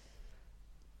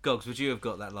 Gogs, would you have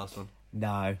got that last one?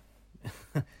 No.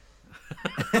 Forget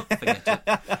it.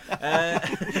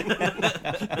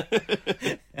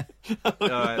 All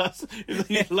right.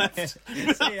 You left. See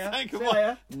ya. Thank See you.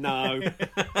 ya. No.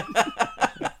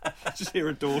 Just hear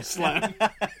a door slam.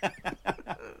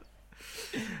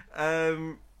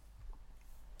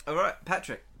 All right,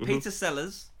 Patrick. Peter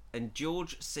Sellers and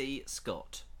George C.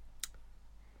 Scott.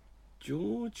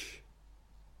 George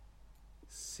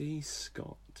C.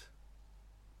 Scott.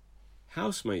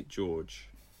 Housemate George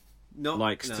Not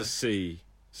likes no. to see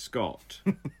Scott,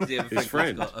 Does he have a his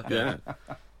friend friend. called Scott? Okay.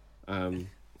 Yeah.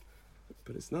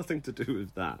 But it's nothing to do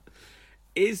with that.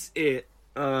 Is it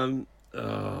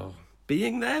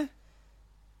being there?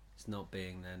 It's not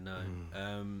being there, no.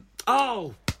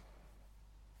 Oh!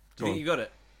 Do you think you got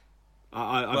it?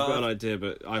 I've got an idea,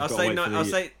 but I've got to wait for the...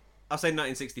 I'll say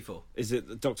 1964. Is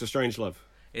it Doctor Strangelove?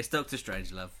 It's Doctor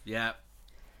Strangelove. Yeah.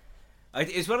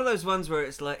 It's one of those ones where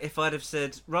it's like, if I'd have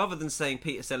said, rather than saying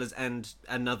Peter Sellers and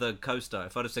another co-star,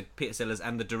 if I'd have said Peter Sellers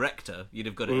and the director, you'd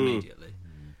have got it immediately.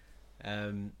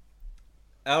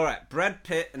 All right, Brad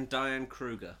Pitt and Diane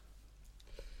Kruger.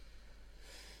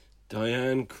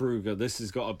 Diane Kruger. This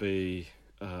has got to be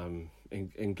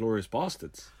Inglourious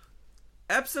Bastards.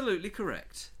 Absolutely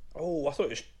correct. Oh, I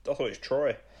thought it was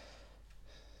Troy.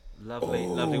 Lovely,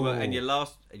 lovely work. And your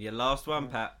last one,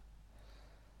 Pat.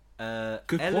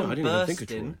 Good Ellen point. I didn't even think of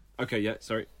Burstyn. Troy. Okay, yeah,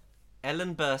 sorry.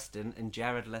 Ellen Burstyn and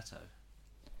Jared Leto.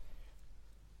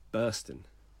 Bursting.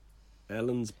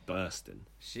 Ellen's bursting.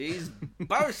 She's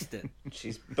bursting.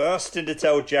 She's bursting to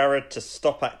tell Jared to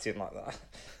stop acting like that.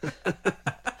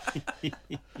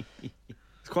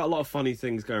 There's quite a lot of funny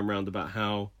things going around about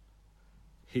how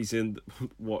he's in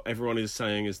what everyone is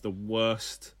saying is the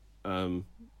worst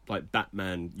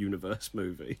Batman universe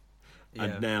movie. Yeah.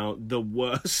 And now the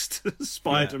worst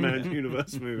Spider-Man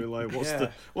universe movie. Like,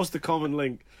 what's the common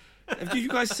link? Did you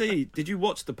guys see? Did you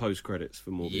watch the post credits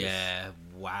for Morbius? Yeah.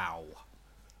 Wow.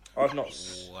 I've not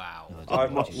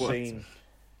seen.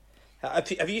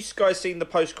 Have you guys seen the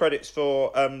post credits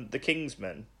for the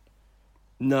Kingsman?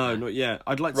 No, not yet.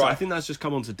 I'd like to. Right. I think that's just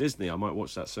come onto Disney. I might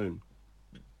watch that soon.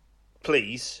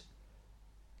 Please.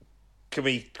 can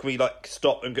we like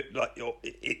stop and go, like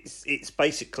it's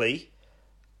basically.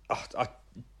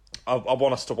 I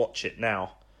want us to watch it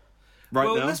now.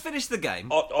 Well, now? let's finish the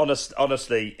game.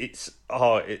 Honestly, it's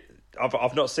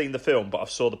I've not seen the film, but I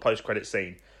saw the post-credit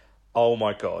scene. Oh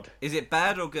my god! Is it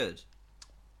bad or good?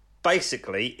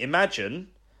 Basically, imagine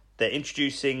they're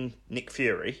introducing Nick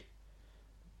Fury,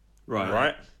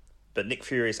 right? But Nick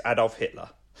Fury is Adolf Hitler,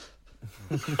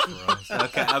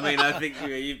 Okay, I mean, I think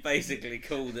you basically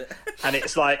called it. and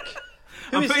it's like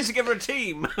I'm putting together a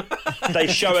team. they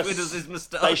show us. Twiddles his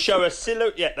moustache. They show a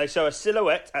silhouette. Yeah, they show a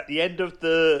silhouette at the end of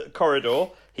the corridor.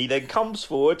 He then comes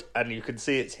forward, and you can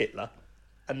see it's Hitler,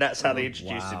 and that's how they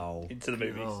introduce wow. him into the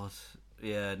movies. God.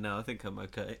 Yeah, no, I think I'm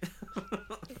okay.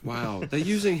 Wow, they're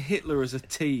using Hitler as a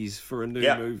tease for a new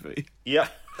movie. Yeah.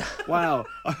 Wow,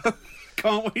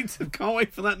 can't wait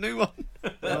for that new one.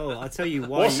 Oh, I'll tell you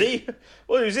why. What's he?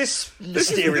 Well, who's this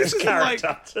mysterious This is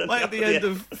character? like at the end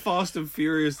of Fast and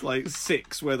Furious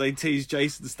 6, where they tease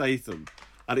Jason Statham,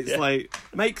 and it's like,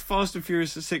 make Fast and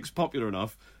Furious 6 popular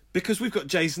enough because we've got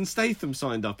Jason Statham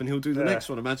signed up, and he'll do the next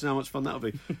one. Imagine how much fun that'll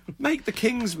be. Make the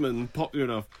Kingsman popular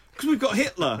enough because we've got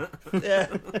Hitler. Yeah.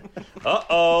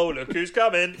 Look who's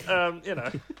coming. You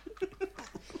know.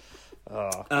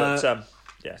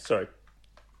 Yeah. Sorry.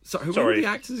 So who were the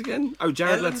actors again? Oh,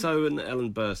 Jared Leto and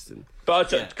Ellen Burstyn. But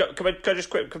can I just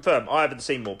quick confirm? I haven't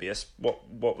seen Morbius.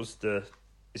 What was the?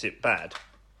 Is it bad?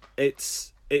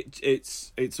 It's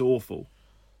awful.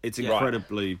 It's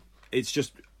incredibly. It's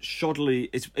just shoddily.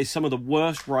 It's some of the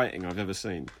worst writing I've ever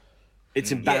seen.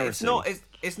 It's embarrassing. Yeah,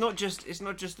 it's not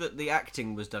just that the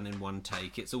acting was done in one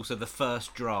take. It's also the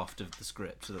first draft of the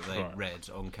script that they read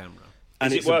on camera.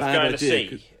 And is it worth going to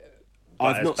see?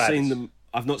 I've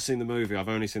not seen the movie. I've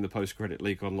only seen the post-credit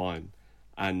leak online,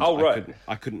 and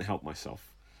I couldn't help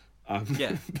myself.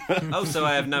 Yeah. Also,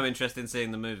 I have no interest in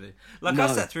seeing the movie. I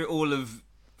sat through all of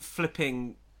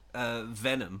flipping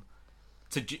Venom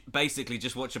to basically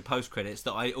just watch a post-credits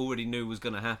that I already knew was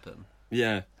going to happen.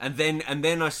 Yeah. And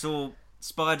then I saw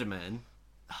Spider-Man.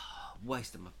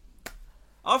 Waste of my...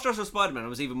 After I saw Spider-Man, I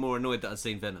was even more annoyed that I'd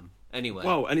seen Venom. Anyway.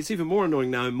 Well, and it's even more annoying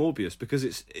now in Morbius because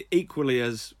it's equally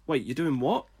as... Wait, you're doing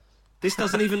what? This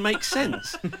doesn't even make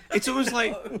sense. It's almost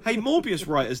like, hey, Morbius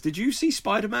writers, did you see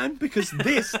Spider-Man? Because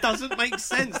this doesn't make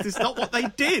sense. This is not what they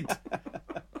did.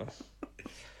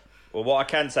 Well, what I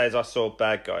can say is I saw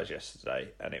Bad Guys yesterday,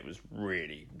 and it was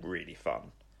really, really fun.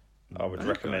 I would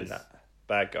recommend that.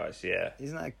 Bad Guys, yeah.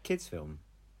 Isn't that a kids' film?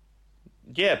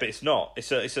 Yeah, but it's not. It's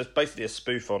basically a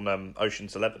spoof on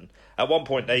Ocean's 11. At one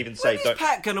point, they even say, When is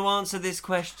Pat going to answer this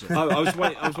question? Oh, I was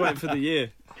waiting for the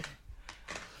year.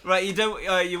 Right, you don't.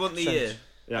 You want the year?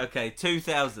 Yeah. Okay,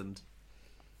 2000.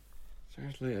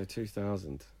 Jared Leto,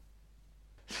 2000.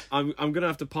 I'm gonna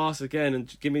have to pass again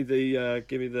and give me the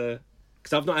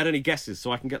because I've not had any guesses,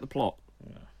 so I can get the plot.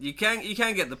 You can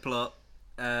get the plot,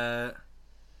 but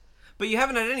you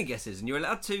haven't had any guesses, and you're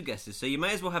allowed 2 guesses, so you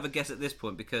may as well have a guess at this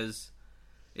point, because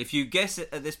if you guess it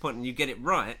at this point and you get it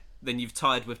right, then you've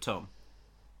tied with Tom.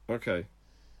 Okay.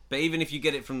 But even if you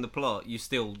get it from the plot, you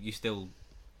still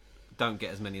don't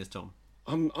get as many as Tom.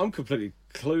 I'm completely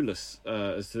clueless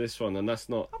as to this one, and that's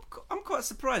not. I'm quite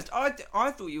surprised. I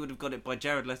thought you would have got it by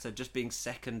Jared Leto just being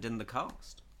second in the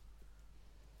cast.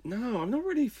 No, I've not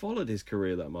really followed his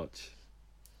career that much.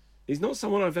 He's not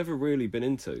someone I've ever really been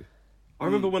into. I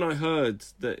remember when I heard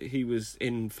that he was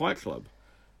in Fight Club,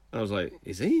 and I was like,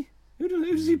 is he? Who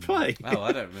does he play? Oh,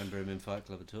 I don't remember him in Fight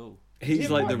Club at all.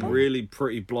 He's like the really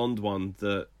pretty blonde one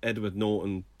that Edward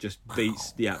Norton just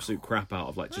beats the absolute crap out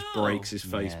of, like just breaks his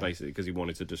face basically because he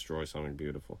wanted to destroy something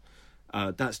beautiful.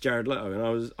 That's Jared Leto, and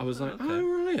I was like,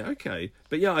 oh right, okay.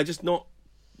 But yeah, I just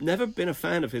never been a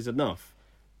fan of his enough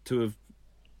to have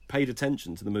paid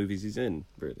attention to the movies he's in,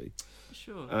 really.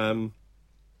 Sure.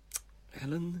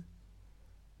 Ellen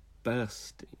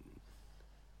Burstyn.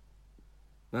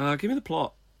 No, give me the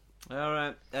plot. All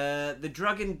right. The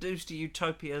drug-induced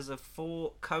utopias of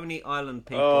 4 Coney Island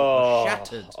people are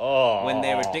shattered when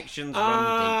their addictions run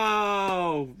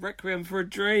Oh, Requiem for a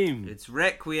Dream. deep. It's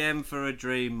Requiem for a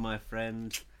Dream, my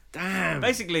friend. Damn.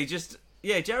 Basically, just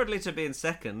Jared Leto being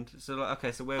second. So,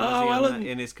 so where was he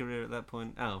in his career at that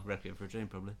point? Oh, Requiem for a Dream,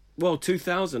 probably. Well,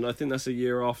 2000. I think that's a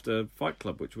year after Fight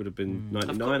Club, which would have been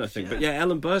 99, I think. yeah. But yeah,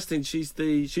 Ellen Burstyn. She's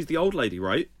the old lady,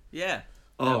 right? Yeah.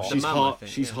 Oh, The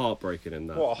she's heartbreaking in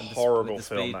that. what a horrible the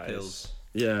film speed that pills. is.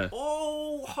 Yeah.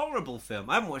 Oh, horrible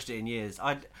film. I haven't watched it in years.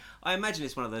 I imagine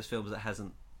it's one of those films that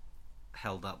hasn't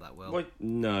held up that well. Well,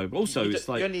 No. Also, it's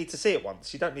you like only need to see it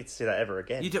once. You don't need to see that ever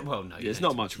again. You don't. Well, no. there's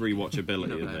not much rewatchability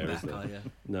You're in not there, going is back, there? are you?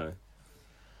 No.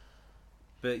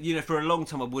 But for a long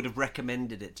time I would have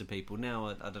recommended it to people.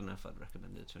 Now I don't know if I'd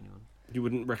recommend it to anyone. You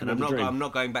wouldn't And recommend The Dream? I'm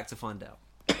not going back to find out.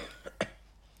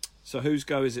 So whose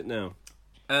go is it now?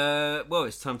 Well,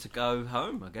 it's time to go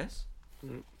home, I guess.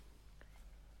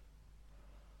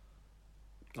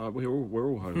 We're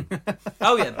all home. Do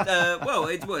Oh yeah. Well,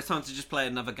 it's time to just play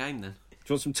another game then. you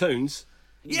want some tunes?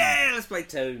 Yeah, let's play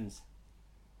tunes.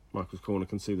 Michael's corner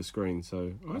can see the screen,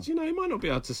 so he might not be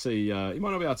able to see. He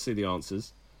might not be able to see the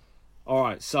answers. All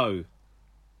right, so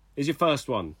here's your first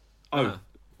one.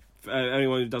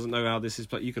 Anyone who doesn't know how this is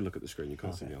played, you can look at the screen. You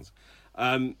can't see the answer.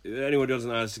 Anyone who doesn't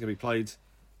know how this is going to be played,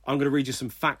 I'm going to read you some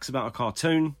facts about a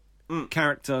cartoon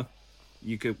character.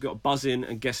 You got to buzz in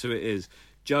and guess who it is.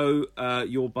 Joe,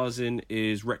 your buzz in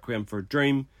is Requiem for a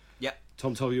Dream. Yep.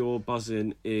 Tom, your buzz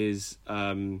in is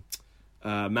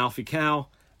Malfi Cow.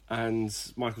 And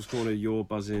Michael's corner, your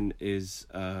buzz in is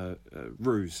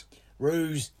Ruse.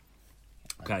 Ruse.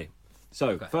 Okay.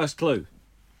 So, first clue.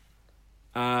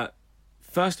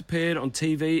 First appeared on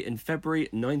TV in February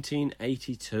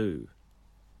 1982.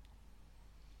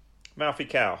 Malfi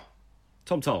Cow.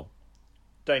 Tom.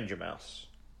 Danger Mouse.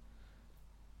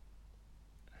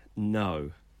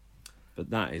 No. But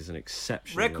that is an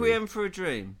exception. Requiem for a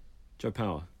Dream. Joe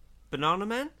Power. Banana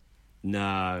Man.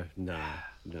 No.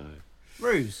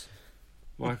 Ruse.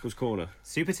 Michael's corner.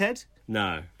 Super Ted.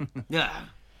 No. Yeah.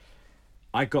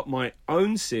 I got my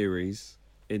own series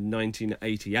in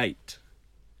 1988.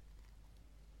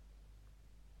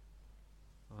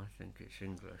 I think it's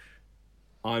English.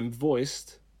 I'm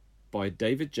voiced by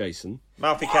David Jason.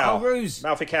 Malfi Cow. Oh, Ruse.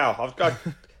 Malfi Cow. I've got.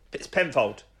 It's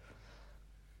Penfold.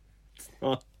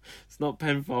 It's not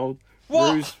Penfold.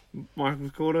 What? Ruse,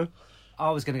 Michael's corner. I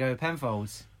was going to go with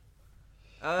Penfolds.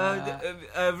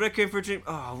 Requiem for a Dream.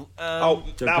 Oh,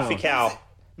 Joe Malfi Power. Cow.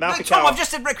 Malfi Tom, Cow. I've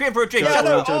just said Requiem for a Dream. Joe- Shut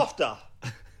No, up. after.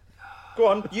 Go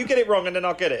on, you get it wrong and then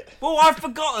I'll get it. Oh, I've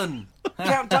forgotten.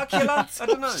 Count Duckula? I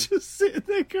don't know. Just sitting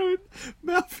there going,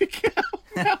 Malfi Cow.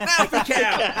 Malfi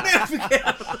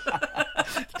Cow.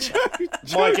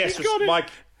 My guess was my.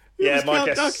 Yeah, my Count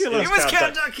guess. Duckula. It was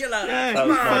Count Duckula. Yeah, That he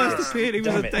was my first guess. appeared. He was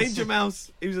Damn a it. Danger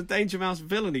Mouse. He was a Danger Mouse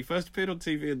villain. He first appeared on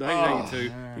TV in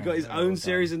 1982. He got his own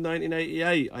series in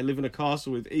 1988. I live in a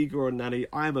castle with Igor and Nanny.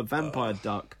 I am a vampire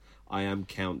duck. I am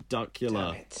Count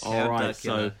Duckula. Damn it. All right, Duckula.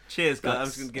 so Cheers, guys. I'm that's-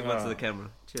 just going to give one to the camera.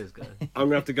 Cheers, guys. I'm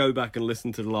gonna have to go back and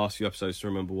listen to the last few episodes to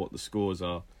remember what the scores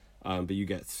are. But you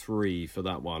get 3 for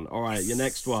that one. All right, your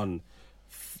next one.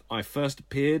 I first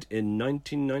appeared in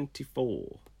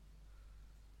 1994.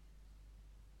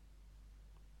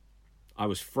 I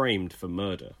was framed for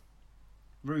murder.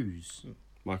 Ruse.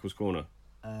 Michael's corner.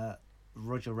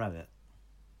 Roger Rabbit.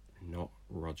 Not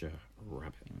Roger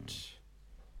Rabbit.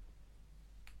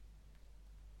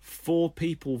 4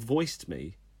 people voiced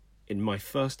me in my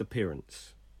first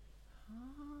appearance.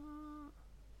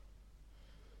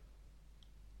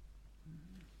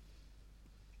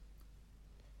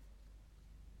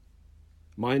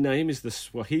 My name is the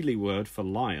Swahili word for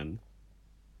lion.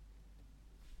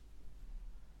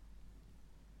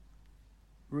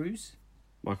 Ruse.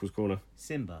 Michael's corner.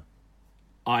 Simba.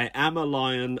 I am a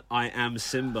lion. I am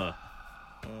Simba.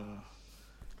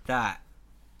 That.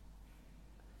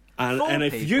 And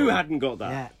if you people. hadn't got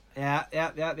that,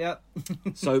 Yeah.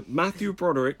 so Matthew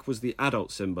Broderick was the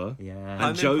adult Simba. Yeah.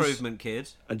 Home Joe's- Improvement Kid.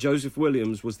 And Joseph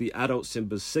Williams was the adult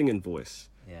Simba's singing voice.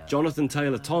 Yeah. Jonathan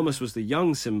Taylor Thomas was the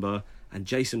young Simba, and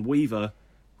Jason Weaver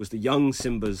was the young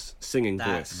Simba's singing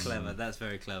That's voice. clever. That's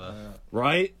very clever.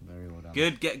 Right? Very well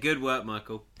done. Good work,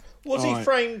 Michael. Was he Alright.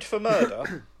 framed for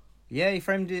murder? Yeah, he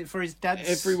framed it for his dad's.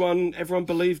 Everyone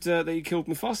believed that he killed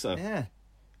Mufasa. Yeah.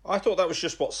 I thought that was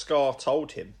just what Scar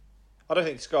told him. I don't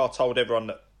think Scar told everyone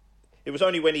that. It was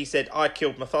only when he said, I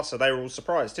killed Mufasa, they were all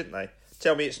surprised, didn't they?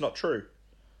 Tell me it's not true.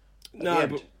 No,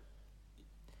 end. but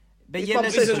But His yeah, mum no,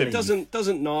 said to doesn't- him-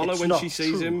 doesn't Nala, It's when not she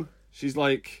sees true. him, she's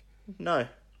like, No.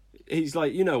 he's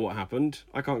like, you know what happened?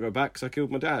 I can't go back because I killed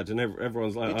my dad. And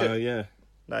everyone's like, He did. oh, yeah.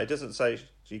 No, it doesn't say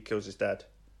he kills his dad.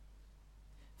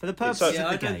 for the purpose So- of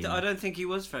Yeah, the game. I don't think he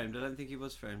was framed. I think he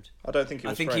was I think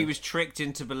he framed. was tricked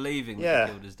into believing that Yeah.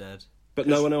 he killed his dad. But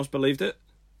no one else believed it?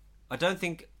 I don't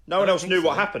think. No I one don't else think knew so.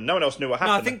 what happened. No one else knew what No,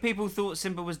 happened. I think people thought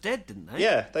Simba was dead, didn't they?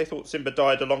 Yeah, they thought Simba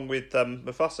died along with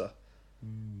Mufasa.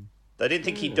 They didn't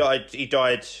think he died. He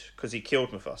died because he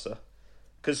killed Mufasa.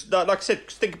 Because, like I said,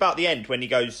 think about the end when he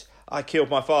goes, "I killed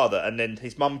my father," and then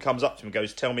his mum comes up to him and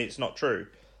goes, "Tell me it's not true,"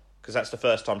 because that's the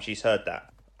first time she's heard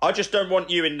that. I just don't want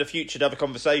you in the future to have a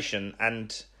conversation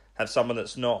and have someone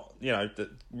that's not, that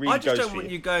really I just goes don't for want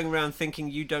you going around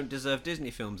thinking you don't deserve Disney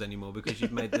films anymore because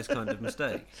you've made this kind of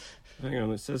mistake. Hang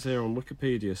on, it says here on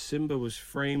Wikipedia, Simba was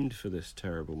framed for this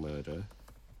terrible murder.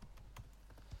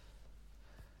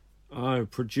 Oh,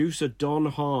 producer Don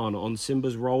Hahn on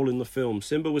Simba's role in the film.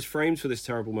 Simba was framed for this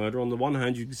terrible murder. On the one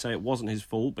hand, you could say it wasn't his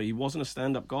fault, but he wasn't a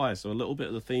stand-up guy. So a little bit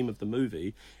of the theme of the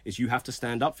movie is you have to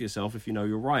stand up for yourself if you know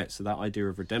you're right. So that idea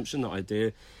of redemption, that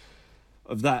idea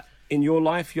of that in your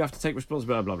life, you have to take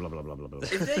responsibility. Blah blah blah blah blah blah.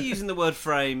 If they're using the word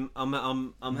frame,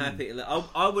 I'm happy.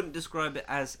 I wouldn't describe it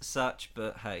as such,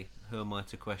 but hey, who am I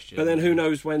to question? But then who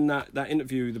knows when that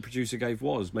interview the producer gave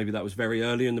was? Maybe that was very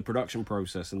early in the production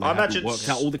process, and they hadn't worked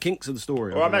out all the kinks of the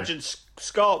story. Well, I imagine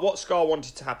what Scar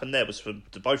wanted to happen there was for them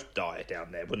to both die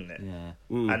down there, wouldn't it? Yeah.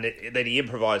 And then he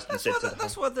improvised and said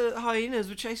that's why the hyenas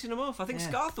were chasing him off. I think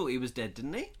Scar thought he was dead,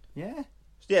 didn't he? Yeah.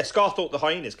 Yeah, Scar thought the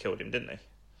hyenas killed him, didn't he?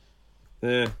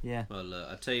 Yeah. Well, look,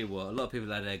 I tell you what, a lot of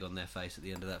people had egg on their face at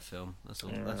the end of that film. That's all.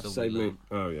 Yeah. That's all we Same learned.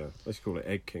 Oh yeah, let's call it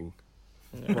Egg King.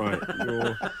 Right,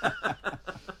 your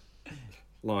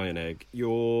Lion Egg.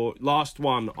 Your last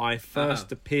one. I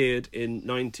first appeared in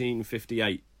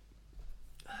 1958.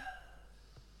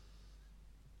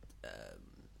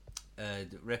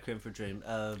 Requiem for a Dream.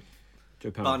 Joe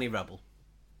Palmer. Barney Rubble.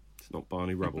 It's not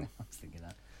Barney Rubble. I was thinking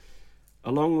that.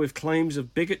 Along with claims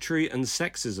of bigotry and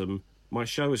sexism, my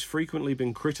show has frequently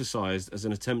been criticised as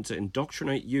an attempt to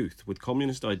indoctrinate youth with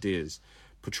communist ideas,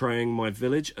 portraying my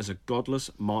village as a godless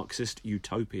Marxist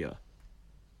utopia.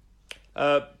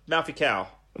 Malfi Cow.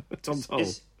 Tom Toll.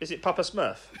 Is it Papa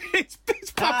Smurf? It's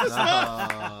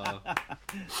Papa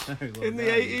Smurf! In the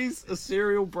 80s, a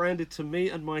cereal branded to me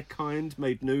and my kind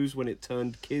made news when it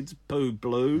turned kids poo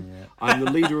blue. Yeah. I'm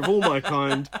the leader of all my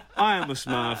kind. I am a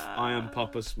Smurf. I am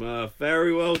Papa Smurf.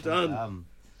 Very well done.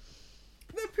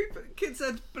 Kids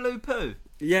had blue poo.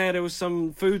 Yeah, there was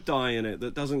some food dye in it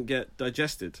that doesn't get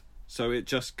digested, so it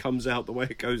just comes out the way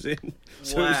it goes in.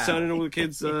 So it's turning all the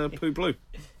kids poo blue.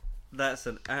 That's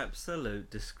an absolute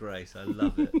disgrace. I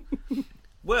love it.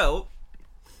 Well,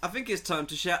 I think it's time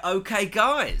to shout, "Okay,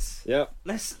 guys." Yeah.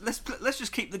 Let's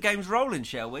just keep the games rolling,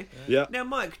 shall we? Yeah. Now,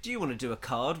 Mike, do you want to do a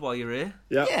card while you're here?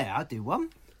 Yeah. Yeah, I'll do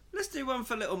one. Let's do one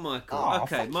for little Michael. Oh,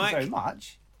 okay, thank Mike. you very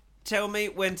much. Tell me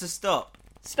when to stop.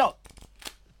 Stop.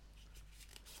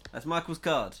 That's Michael's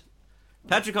card.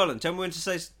 Patrick Holland, tell me when to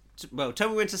say. Well, tell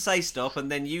me when to say stop, and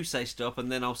then you say stop,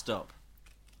 and then I'll stop.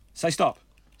 Say stop.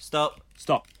 Stop.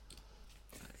 Stop.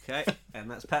 Okay, and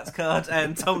that's Pat's card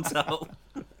and Tom Toll.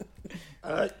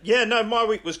 Yeah, no, my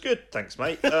week was good, thanks,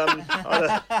 mate. How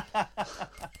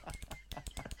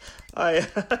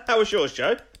was yours,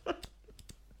 Joe?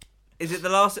 Is it the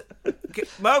last?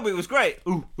 My week was great.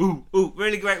 Ooh,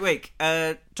 really great week.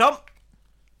 Tom?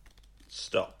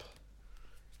 Stop.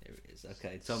 Here it is.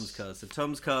 Okay, Tom's card. So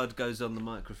Tom's card goes on the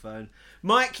microphone.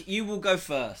 Mike, you will go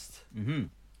first. Mm-hmm.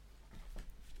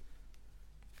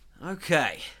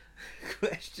 Okay.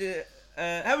 Question.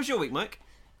 How was your week, Mike?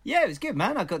 Yeah, it was good,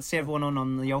 man. I got to see everyone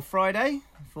on the old Friday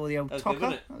for the old That was Tocker. good,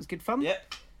 wasn't it? That was good fun.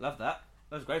 Yep, love that.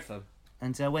 That was great fun.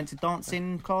 And went to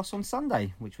dancing class on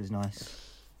Sunday, which was nice.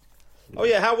 Oh,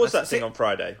 yeah, how was That's that thing it. on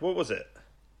Friday? What was it?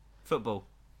 Football.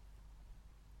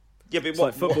 Yeah, but It's what,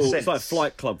 like football. what It's like sense?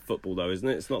 flight club football, though, isn't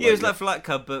it? It's not. Yeah, it was like Flight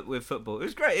Club, but with football. It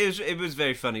was great. It was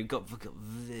very funny. We got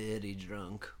very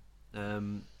drunk.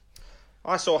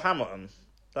 I saw Hamilton.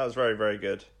 That was very, very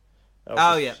good.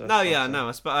 Oh yeah, no, yeah, no.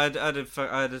 I spoke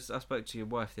to your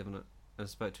wife the other night. I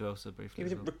spoke to Elsa briefly. You as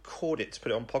didn't well. record it to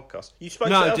put it on podcast. You spoke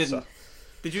No, to I Elsa. didn't.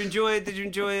 Did you enjoy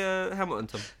Hamilton,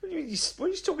 Tom? What are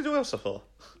you talking to Elsa for?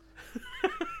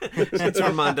 It's a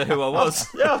reminder who I was.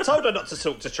 Yeah, I told her not to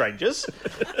talk to strangers.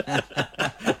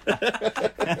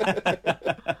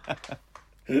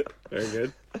 Very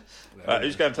good. Right,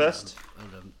 who's going first?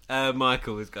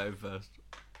 Michael is going first.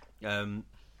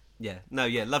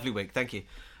 Lovely week. Thank you.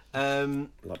 Love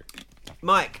it.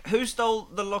 Mike, who stole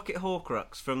the Locket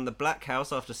Horcrux from the Black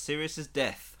House after Sirius's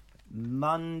death?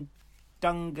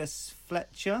 Mundungus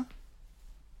Fletcher.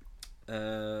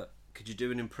 Could you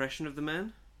do an impression of the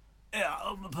man?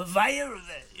 I'm a purveyor of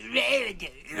the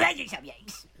radio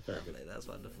subjects. That's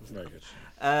wonderful. Very good.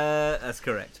 That's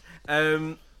correct.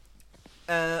 On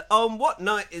what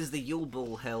night is the Yule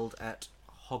Ball held at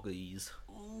Hoggies?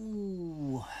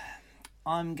 Ooh,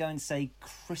 I'm going to say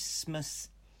Christmas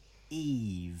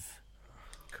Eve.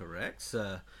 Correct,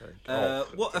 sir. Oh,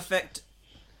 What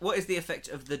is the effect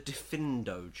of the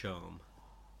Diffindo charm?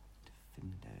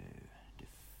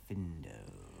 Diffindo.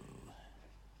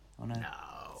 Oh no. No.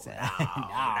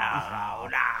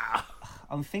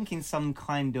 I'm thinking some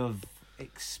kind of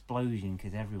explosion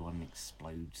because everyone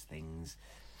explodes things.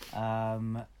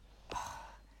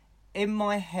 In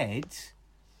my head,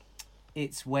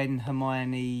 it's when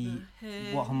Hermione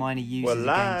uses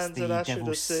against the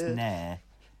Devil's Snare.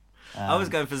 I was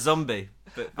going for zombie,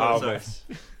 but I sorry.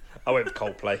 went for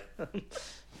Coldplay.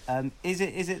 Is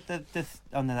it the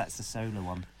oh no, that's the solar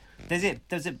one. Does it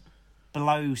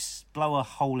blow a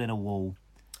hole in a wall?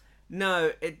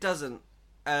 No, it doesn't.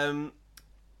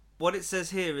 What it says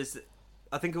here is that,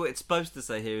 I think what it's supposed to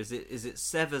say here is it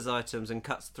severs items and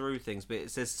cuts through things, but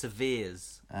it says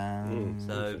severes. So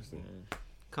Interesting.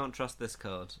 can't trust this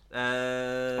card.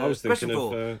 I was question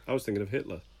thinking 4. of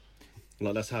Hitler.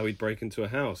 Like that's how he'd break into a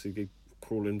house. He'd be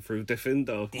crawling through the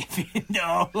window.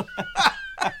 No.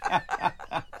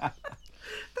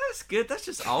 That's good. That's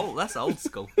just old. That's old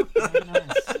school.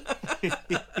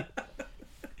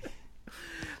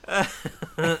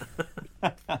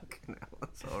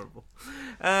 That's horrible.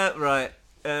 Right.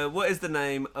 What is the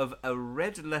name of a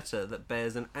red letter that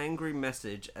bears an angry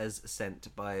message as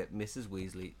sent by Mrs.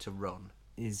 Weasley to Ron?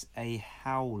 Is a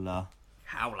howler.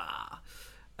 Howler.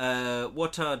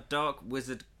 What are dark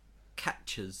wizard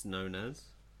catchers known as?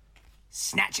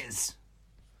 Snatchers.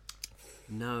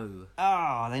 No. Oh,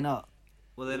 are they not?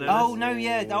 Well, they're known Oh as... no,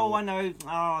 yeah. Oh, I know.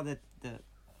 Oh, the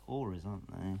auras, aren't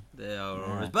they? They are Yeah,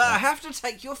 auras. But I have to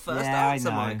take your first Yeah, I answer,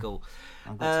 know. Michael. I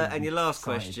got too And your last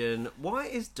excited. question: Why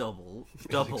is Double?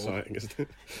 Exciting, isn't it?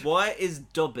 Why is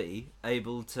Dobby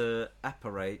able to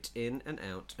apparate in and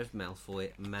out of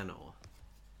Malfoy Manor?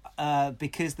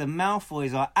 Because the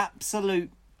Malfoys are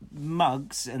absolute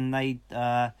mugs, and they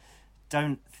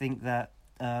don't think that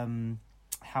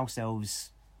house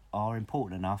elves are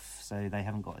important enough, so they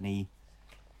haven't got any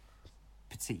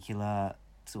particular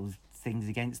sort of things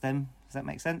against them. Does that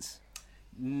make sense?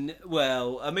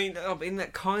 Well, I mean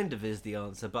that kind of is the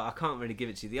answer, but I can't really give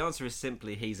it to you. The answer is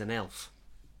simply he's an elf.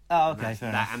 Oh, okay, fair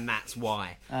enough. And that's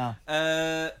why. Oh.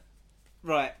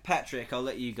 Right, Patrick, I'll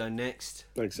let you go next.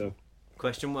 Think so.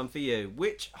 Question 1 for you.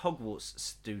 Which Hogwarts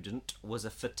student was a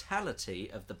fatality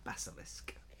of the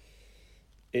basilisk?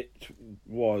 It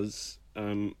was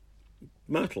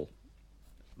Myrtle.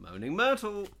 Moaning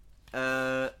Myrtle.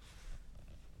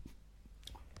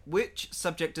 Which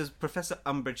subject does Professor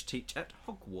Umbridge teach at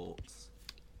Hogwarts?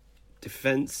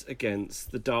 Defense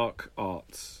against the dark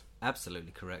arts.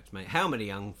 Absolutely correct, mate. How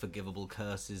many unforgivable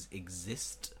curses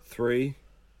exist? 3.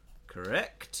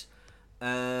 Correct.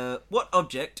 What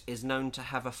object is known to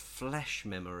have a flesh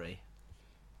memory?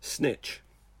 Snitch.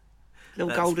 Little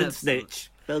That's golden absolute-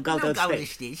 snitch. Little golden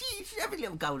snitch. snitch. You should have a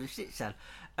little golden snitch, son.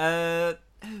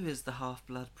 Who is the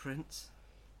Half-Blood Prince?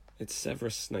 It's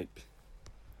Severus Snape.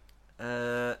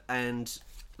 And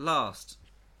last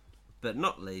but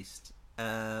not least,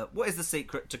 what is the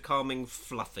secret to calming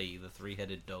Fluffy, the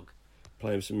three-headed dog?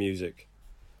 Play him some music.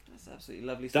 That's absolutely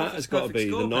lovely stuff. That has got to be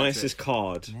the nicest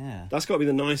card. Yeah. That's got to be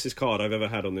the nicest card I've ever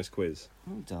had on this quiz.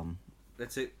 Well done.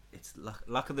 That's it. It's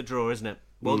luck of the draw, isn't it?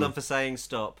 Well done for saying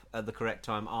stop at the correct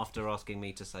time after asking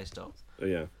me to say stop. Oh,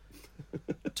 yeah.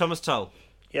 Thomas Toll.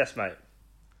 Yes, mate.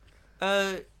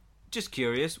 Just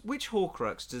curious, which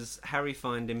Horcrux does Harry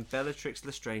find in Bellatrix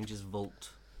Lestrange's vault?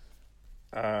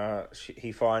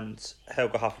 He finds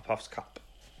Helga Hufflepuff's cup.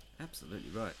 Absolutely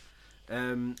right.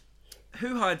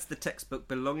 Who hides the textbook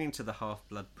belonging to the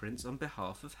Half-Blood Prince on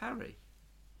behalf of Harry?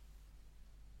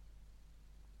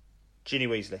 Ginny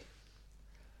Weasley.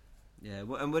 Yeah,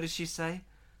 and what does she say?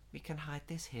 We can hide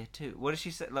this here too. What does she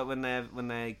say? Like when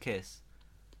they kiss?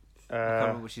 I can't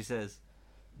remember what she says.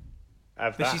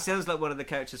 Have But that. she sounds like one of the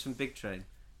characters from Big Train.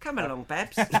 Come along,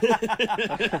 Babs.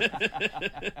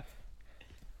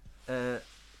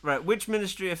 Right, which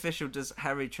Ministry official does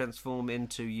Harry transform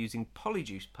into using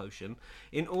Polyjuice Potion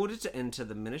in order to enter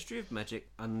the Ministry of Magic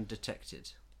undetected?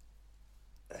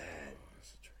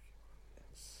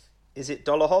 Is it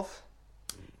Dolohov?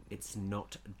 It's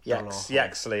not Yax, Dolohov.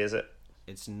 Yaxley, is it?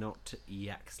 It's not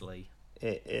Yaxley.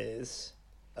 It is.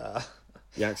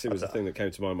 Yaxley was the thing that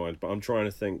came to my mind, but I'm trying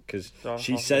to think because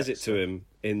she Oh, says it to Yaxley. him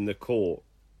in the court.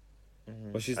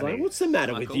 Well, she's I like, mean- "What's the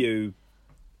matter Michael? with you?"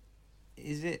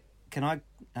 Is it? Can I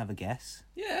have a guess?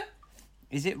 Yeah.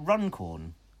 Is it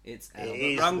Runcorn? It's It Albert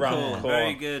is Runcorn. Runcorn.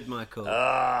 Very good, Michael.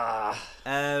 Ah.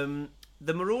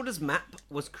 The Marauders map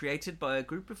was created by a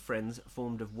group of friends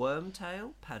formed of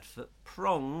Wormtail, Padfoot,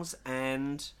 Prongs,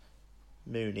 and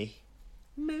Mooney.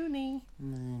 Mooney.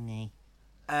 Mooney.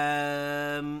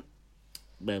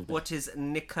 What is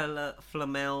Nicola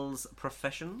Flamel's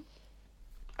profession?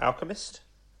 Alchemist.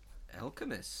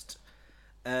 Alchemist.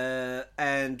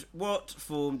 And what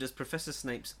form does Professor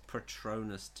Snape's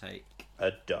Patronus take?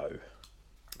 A doe.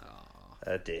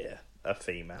 A deer. A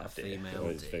female A deer. female Oh,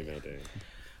 it's deer. female deer.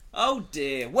 Oh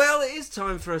dear. Well, it is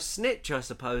time for a snitch, I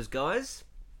suppose, guys.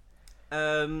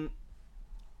 Now,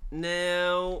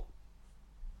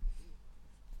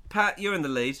 Pat, you're in the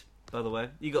lead, by the way.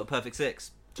 You got a perfect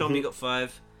 6. Tom, you got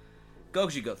 5.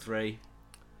 Gogs, you got 3.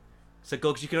 So,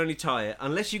 Gogs, you can only tie it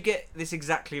unless you get this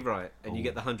exactly right, and you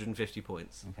get the 150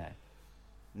 points. Okay.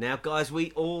 Now, guys,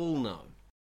 we all know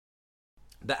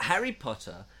that Harry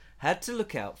Potter had to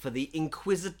look out for the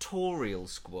inquisitorial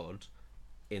squad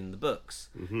in the books.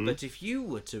 But if you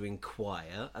were to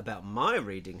inquire about my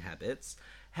reading habits,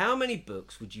 how many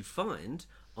books would you find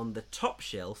on the top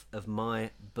shelf of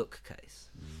my bookcase?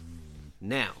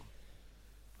 Now,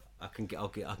 I can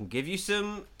give you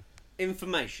some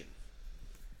information.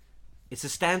 It's a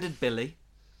standard Billy.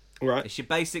 Right. It's your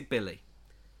basic Billy.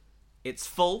 It's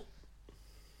full,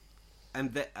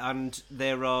 and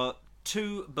there are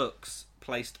 2 books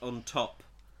placed on top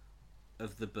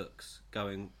of the books,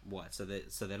 going wide. So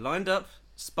they're lined up,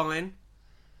 spine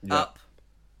up,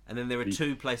 and then there are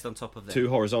 2 placed on top of them. 2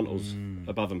 horizontals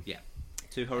above them. Yeah,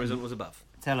 2 horizontals above.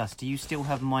 Tell us, do you still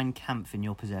have Mein Kampf in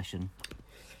your possession?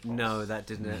 No, that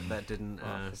didn't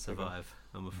survive.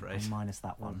 I'm afraid. Minus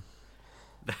that one.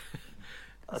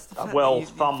 A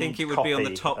well-thumbed I think it would be on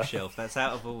the copy. top shelf. That's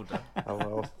out of order. A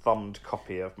well-thumbed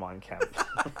copy of Mein Kampf.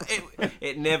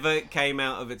 It never came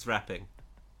out of its wrapping.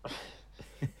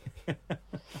 Alright,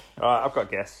 I've got a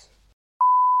guess.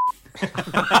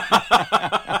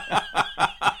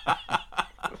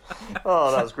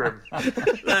 Oh, that was grim.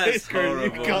 That's grim.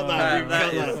 horrible. You cut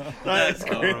that. That's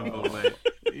horrible,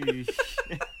 mate.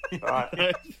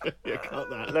 Right. Yeah, cut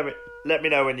that. Let me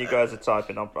know when you guys are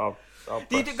typing. I'll press.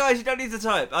 Guys, you don't need to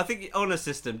type. I think on a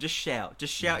system, just shout.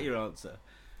 Just shout your answer.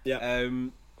 Yeah.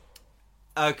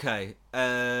 Okay.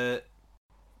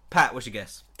 Pat, what's your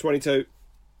guess? 22.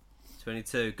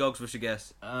 22. Gogs, what's your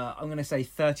guess? I'm going to say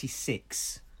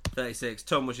 36. 36.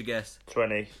 Tom, what's your guess?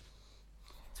 20.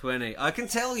 20. I can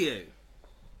tell you,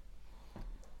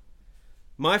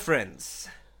 my friends,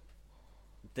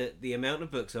 that the amount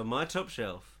of books on my top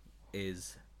shelf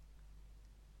is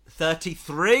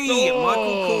 33.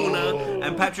 Michael Corner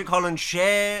and Patrick Holland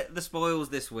share the spoils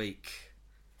this week.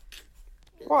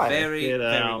 Why? Very, Get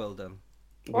very out. well done.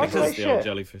 Why do they Because the old share?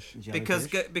 jellyfish.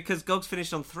 Because Gogs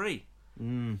finished on 3.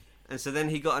 And so then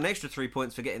he got an extra 3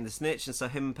 points for getting the snitch, and so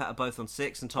him and Pat are both on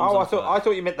 6, and Tom's Oh, on I 5.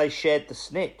 thought you meant they shared the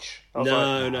snitch. I was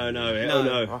No, like, no. No. Oh,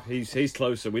 no. He's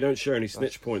closer. We don't share any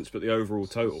snitch points, but the overall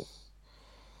total.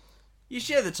 You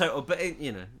share the total, but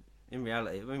in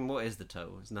reality, I mean, what is the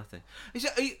total? It's nothing.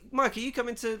 Mike, are you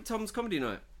coming to Tom's comedy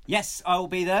night? Yes, I will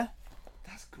be there.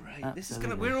 That's great. This is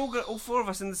we're all 4 of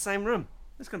us in the same room.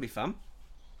 It's gonna be fun,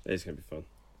 It's going to be fun.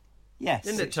 Yes,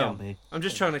 isn't it, shall Tom? be. I'm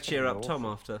just trying to cheer up Tom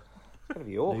after. It's going to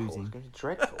be awful. Losing. It's going to be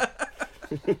dreadful.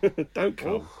 Don't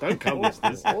come. Don't come,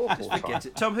 listeners. Awful Forget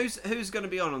time. it. Tom, who's going to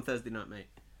be on Thursday night, mate?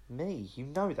 Me, you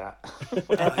know that.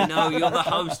 I know you're the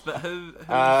host, but who's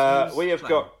We have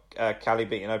playing? got Callie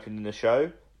Beaton opening the show,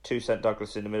 2 St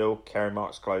Douglas in the middle, Kerry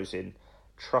Marks closing.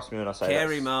 Trust me when I say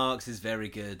Kerry that's- Marks is very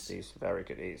good. He's very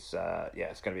good. He's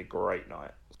it's going to be a great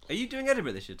night. Are you doing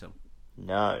Edinburgh this year, Tom?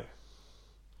 No,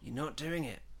 You're not doing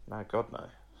it. no, God no.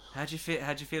 How'd you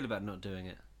feel about not doing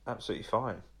it? Absolutely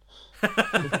fine.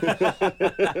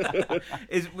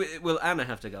 Will Anna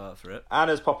have to go up for it?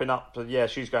 Anna's popping up. So yeah,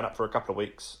 she's going up for a couple of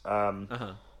weeks.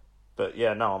 Uh-huh. But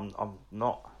yeah, no, I'm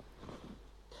not.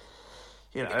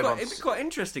 You know, It'd everyone's- be quite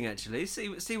interesting, actually.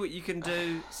 See what you can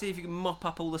do. See if you can mop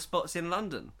up all the spots in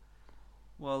London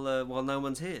while no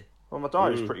one's here. well, my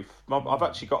diary's pretty. I've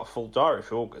actually got a full diary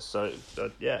for August, so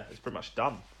yeah, it's pretty much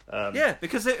done. Yeah,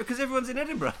 because everyone's in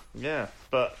Edinburgh. Yeah,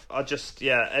 but I just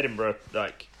Edinburgh,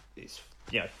 like, it's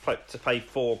to pay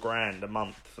 $4,000 a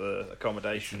month for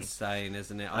accommodation. Insane,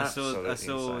 isn't it? Absolutely I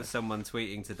saw insane. someone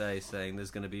tweeting today saying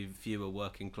there's going to be fewer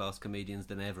working class comedians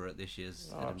than ever at this year's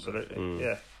Oh, Edinburgh. absolutely,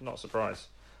 yeah, not surprised.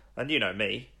 And you know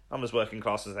me, I'm as working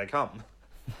class as they come.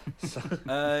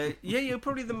 Yeah, you're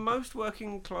probably the most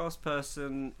working class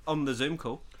person on the Zoom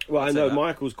call. Well, I I'd say know that.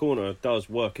 Michael's Corner does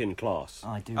work in class.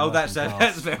 I do. Oh, work that's in class,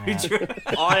 that's very yeah. true.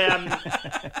 I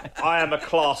am a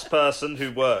class person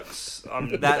who works.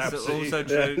 That's absolutely- also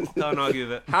true. Can't argue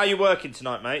with it. How are you working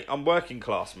tonight, mate? I'm working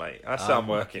class, mate. That's how I'm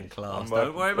working. class. I'm Don't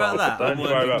working worry about class. that. Don't I'm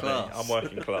worry working about class. me. I'm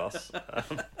working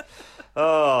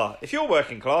class. If you're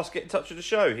working class, get in touch with the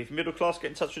show. If you're middle class, get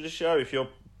in touch with the show. If you're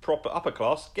proper upper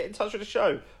class, get in touch with the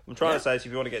show. I'm trying to say is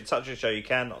if you want to get in touch with the show, you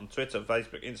can on Twitter,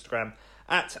 Facebook, Instagram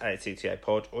at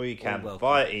ATTApod, or you can welcome.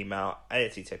 via email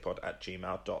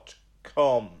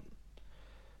atattapod@gmail.com.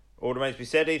 All remains to be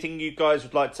said. Anything you guys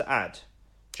would like to add?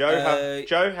 Joe,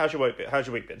 Joe, how's your week been?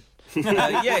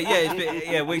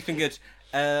 Week's been good.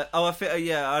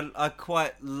 I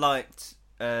quite liked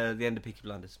the end of Peaky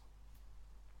Blinders,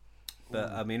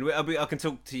 but I mean, I can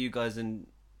talk to you guys at length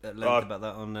about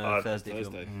that on Thursday. If you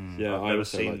Thursday. want. Yeah, I've I never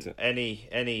also seen liked it.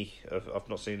 I've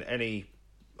not seen any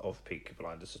of Peaky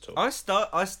Blinders at all. I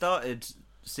started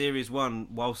Series 1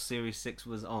 whilst Series 6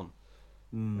 was on.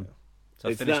 Mm. So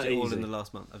I It's finished that it all easy. in the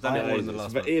last month. I've done it all in the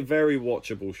last month. It's a very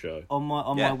watchable show. On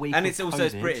my week and of it's also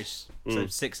it's COVID, British, so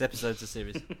 6 episodes of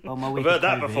series. On my I've week heard of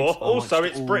that COVID, before. I Also,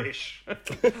 watched it's all- British.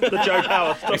 The Joe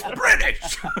Power stuff.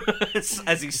 British,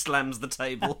 as he slams the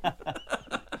table.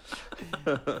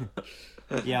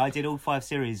 Yeah, I did all 5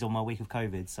 series on my week of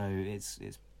COVID, so it's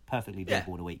perfectly Yeah.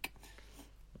 doable in a week.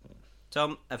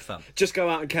 Tom, have fun. Just go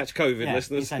out and catch COVID, Yeah,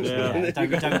 listeners. essentially. Yeah.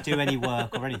 Yeah. Don't do any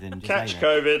work or anything. Just Catch lay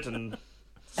there. COVID and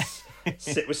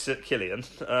sit with Killian.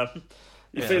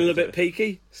 You're feeling a bit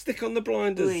peaky? Stick on the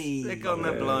blinders. Whee. Stick on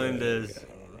the blinders.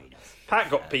 Pat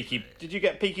got peaky. Did you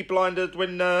get peaky blinded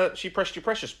when she pressed your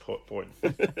precious point?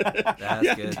 That's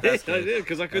Yeah, good. I That's did, I good. did,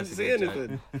 because I couldn't That's a see good joke.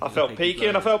 anything. I felt peaky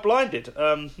and I felt blinded.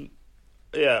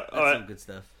 Yeah, That's I, some good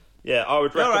stuff. yeah. I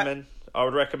would All right. recommend. I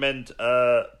would recommend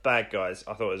Bad Guys.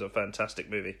 I thought it was a fantastic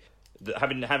movie.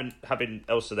 Having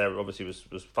Elsa there obviously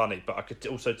was funny, but I could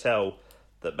also tell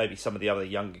that maybe some of the other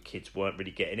younger kids weren't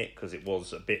really getting it because it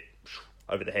was a bit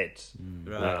over the head.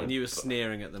 Right, and you were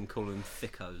sneering at them, calling them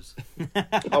thickos.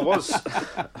 I was,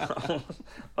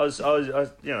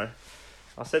 you know,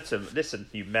 I said to him, "Listen,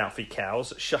 you mouthy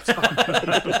cows, shut up."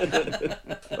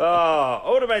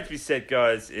 All that remains to be said,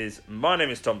 guys, is my name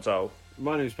is Tom Toll.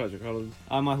 My name's Patrick Holland.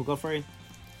 I'm Michael Godfrey.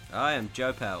 I am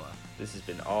Joe Power. This has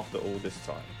been After All This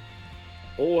Time.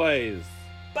 Always.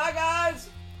 Bye, guys!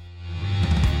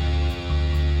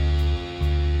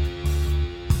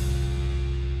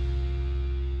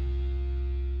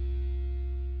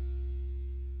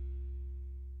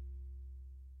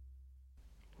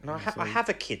 And I have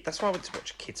a kid. That's why I went to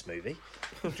watch a kids movie.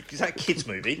 Is that a kids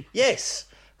movie? Yes,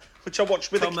 which I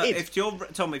watched with Tom, a kid. if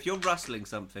you're rustling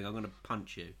something, I'm going to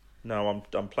punch you. No,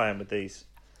 I'm playing with these.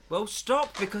 Well,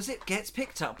 stop, because it gets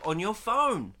picked up on your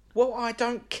phone. Well, I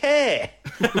don't care.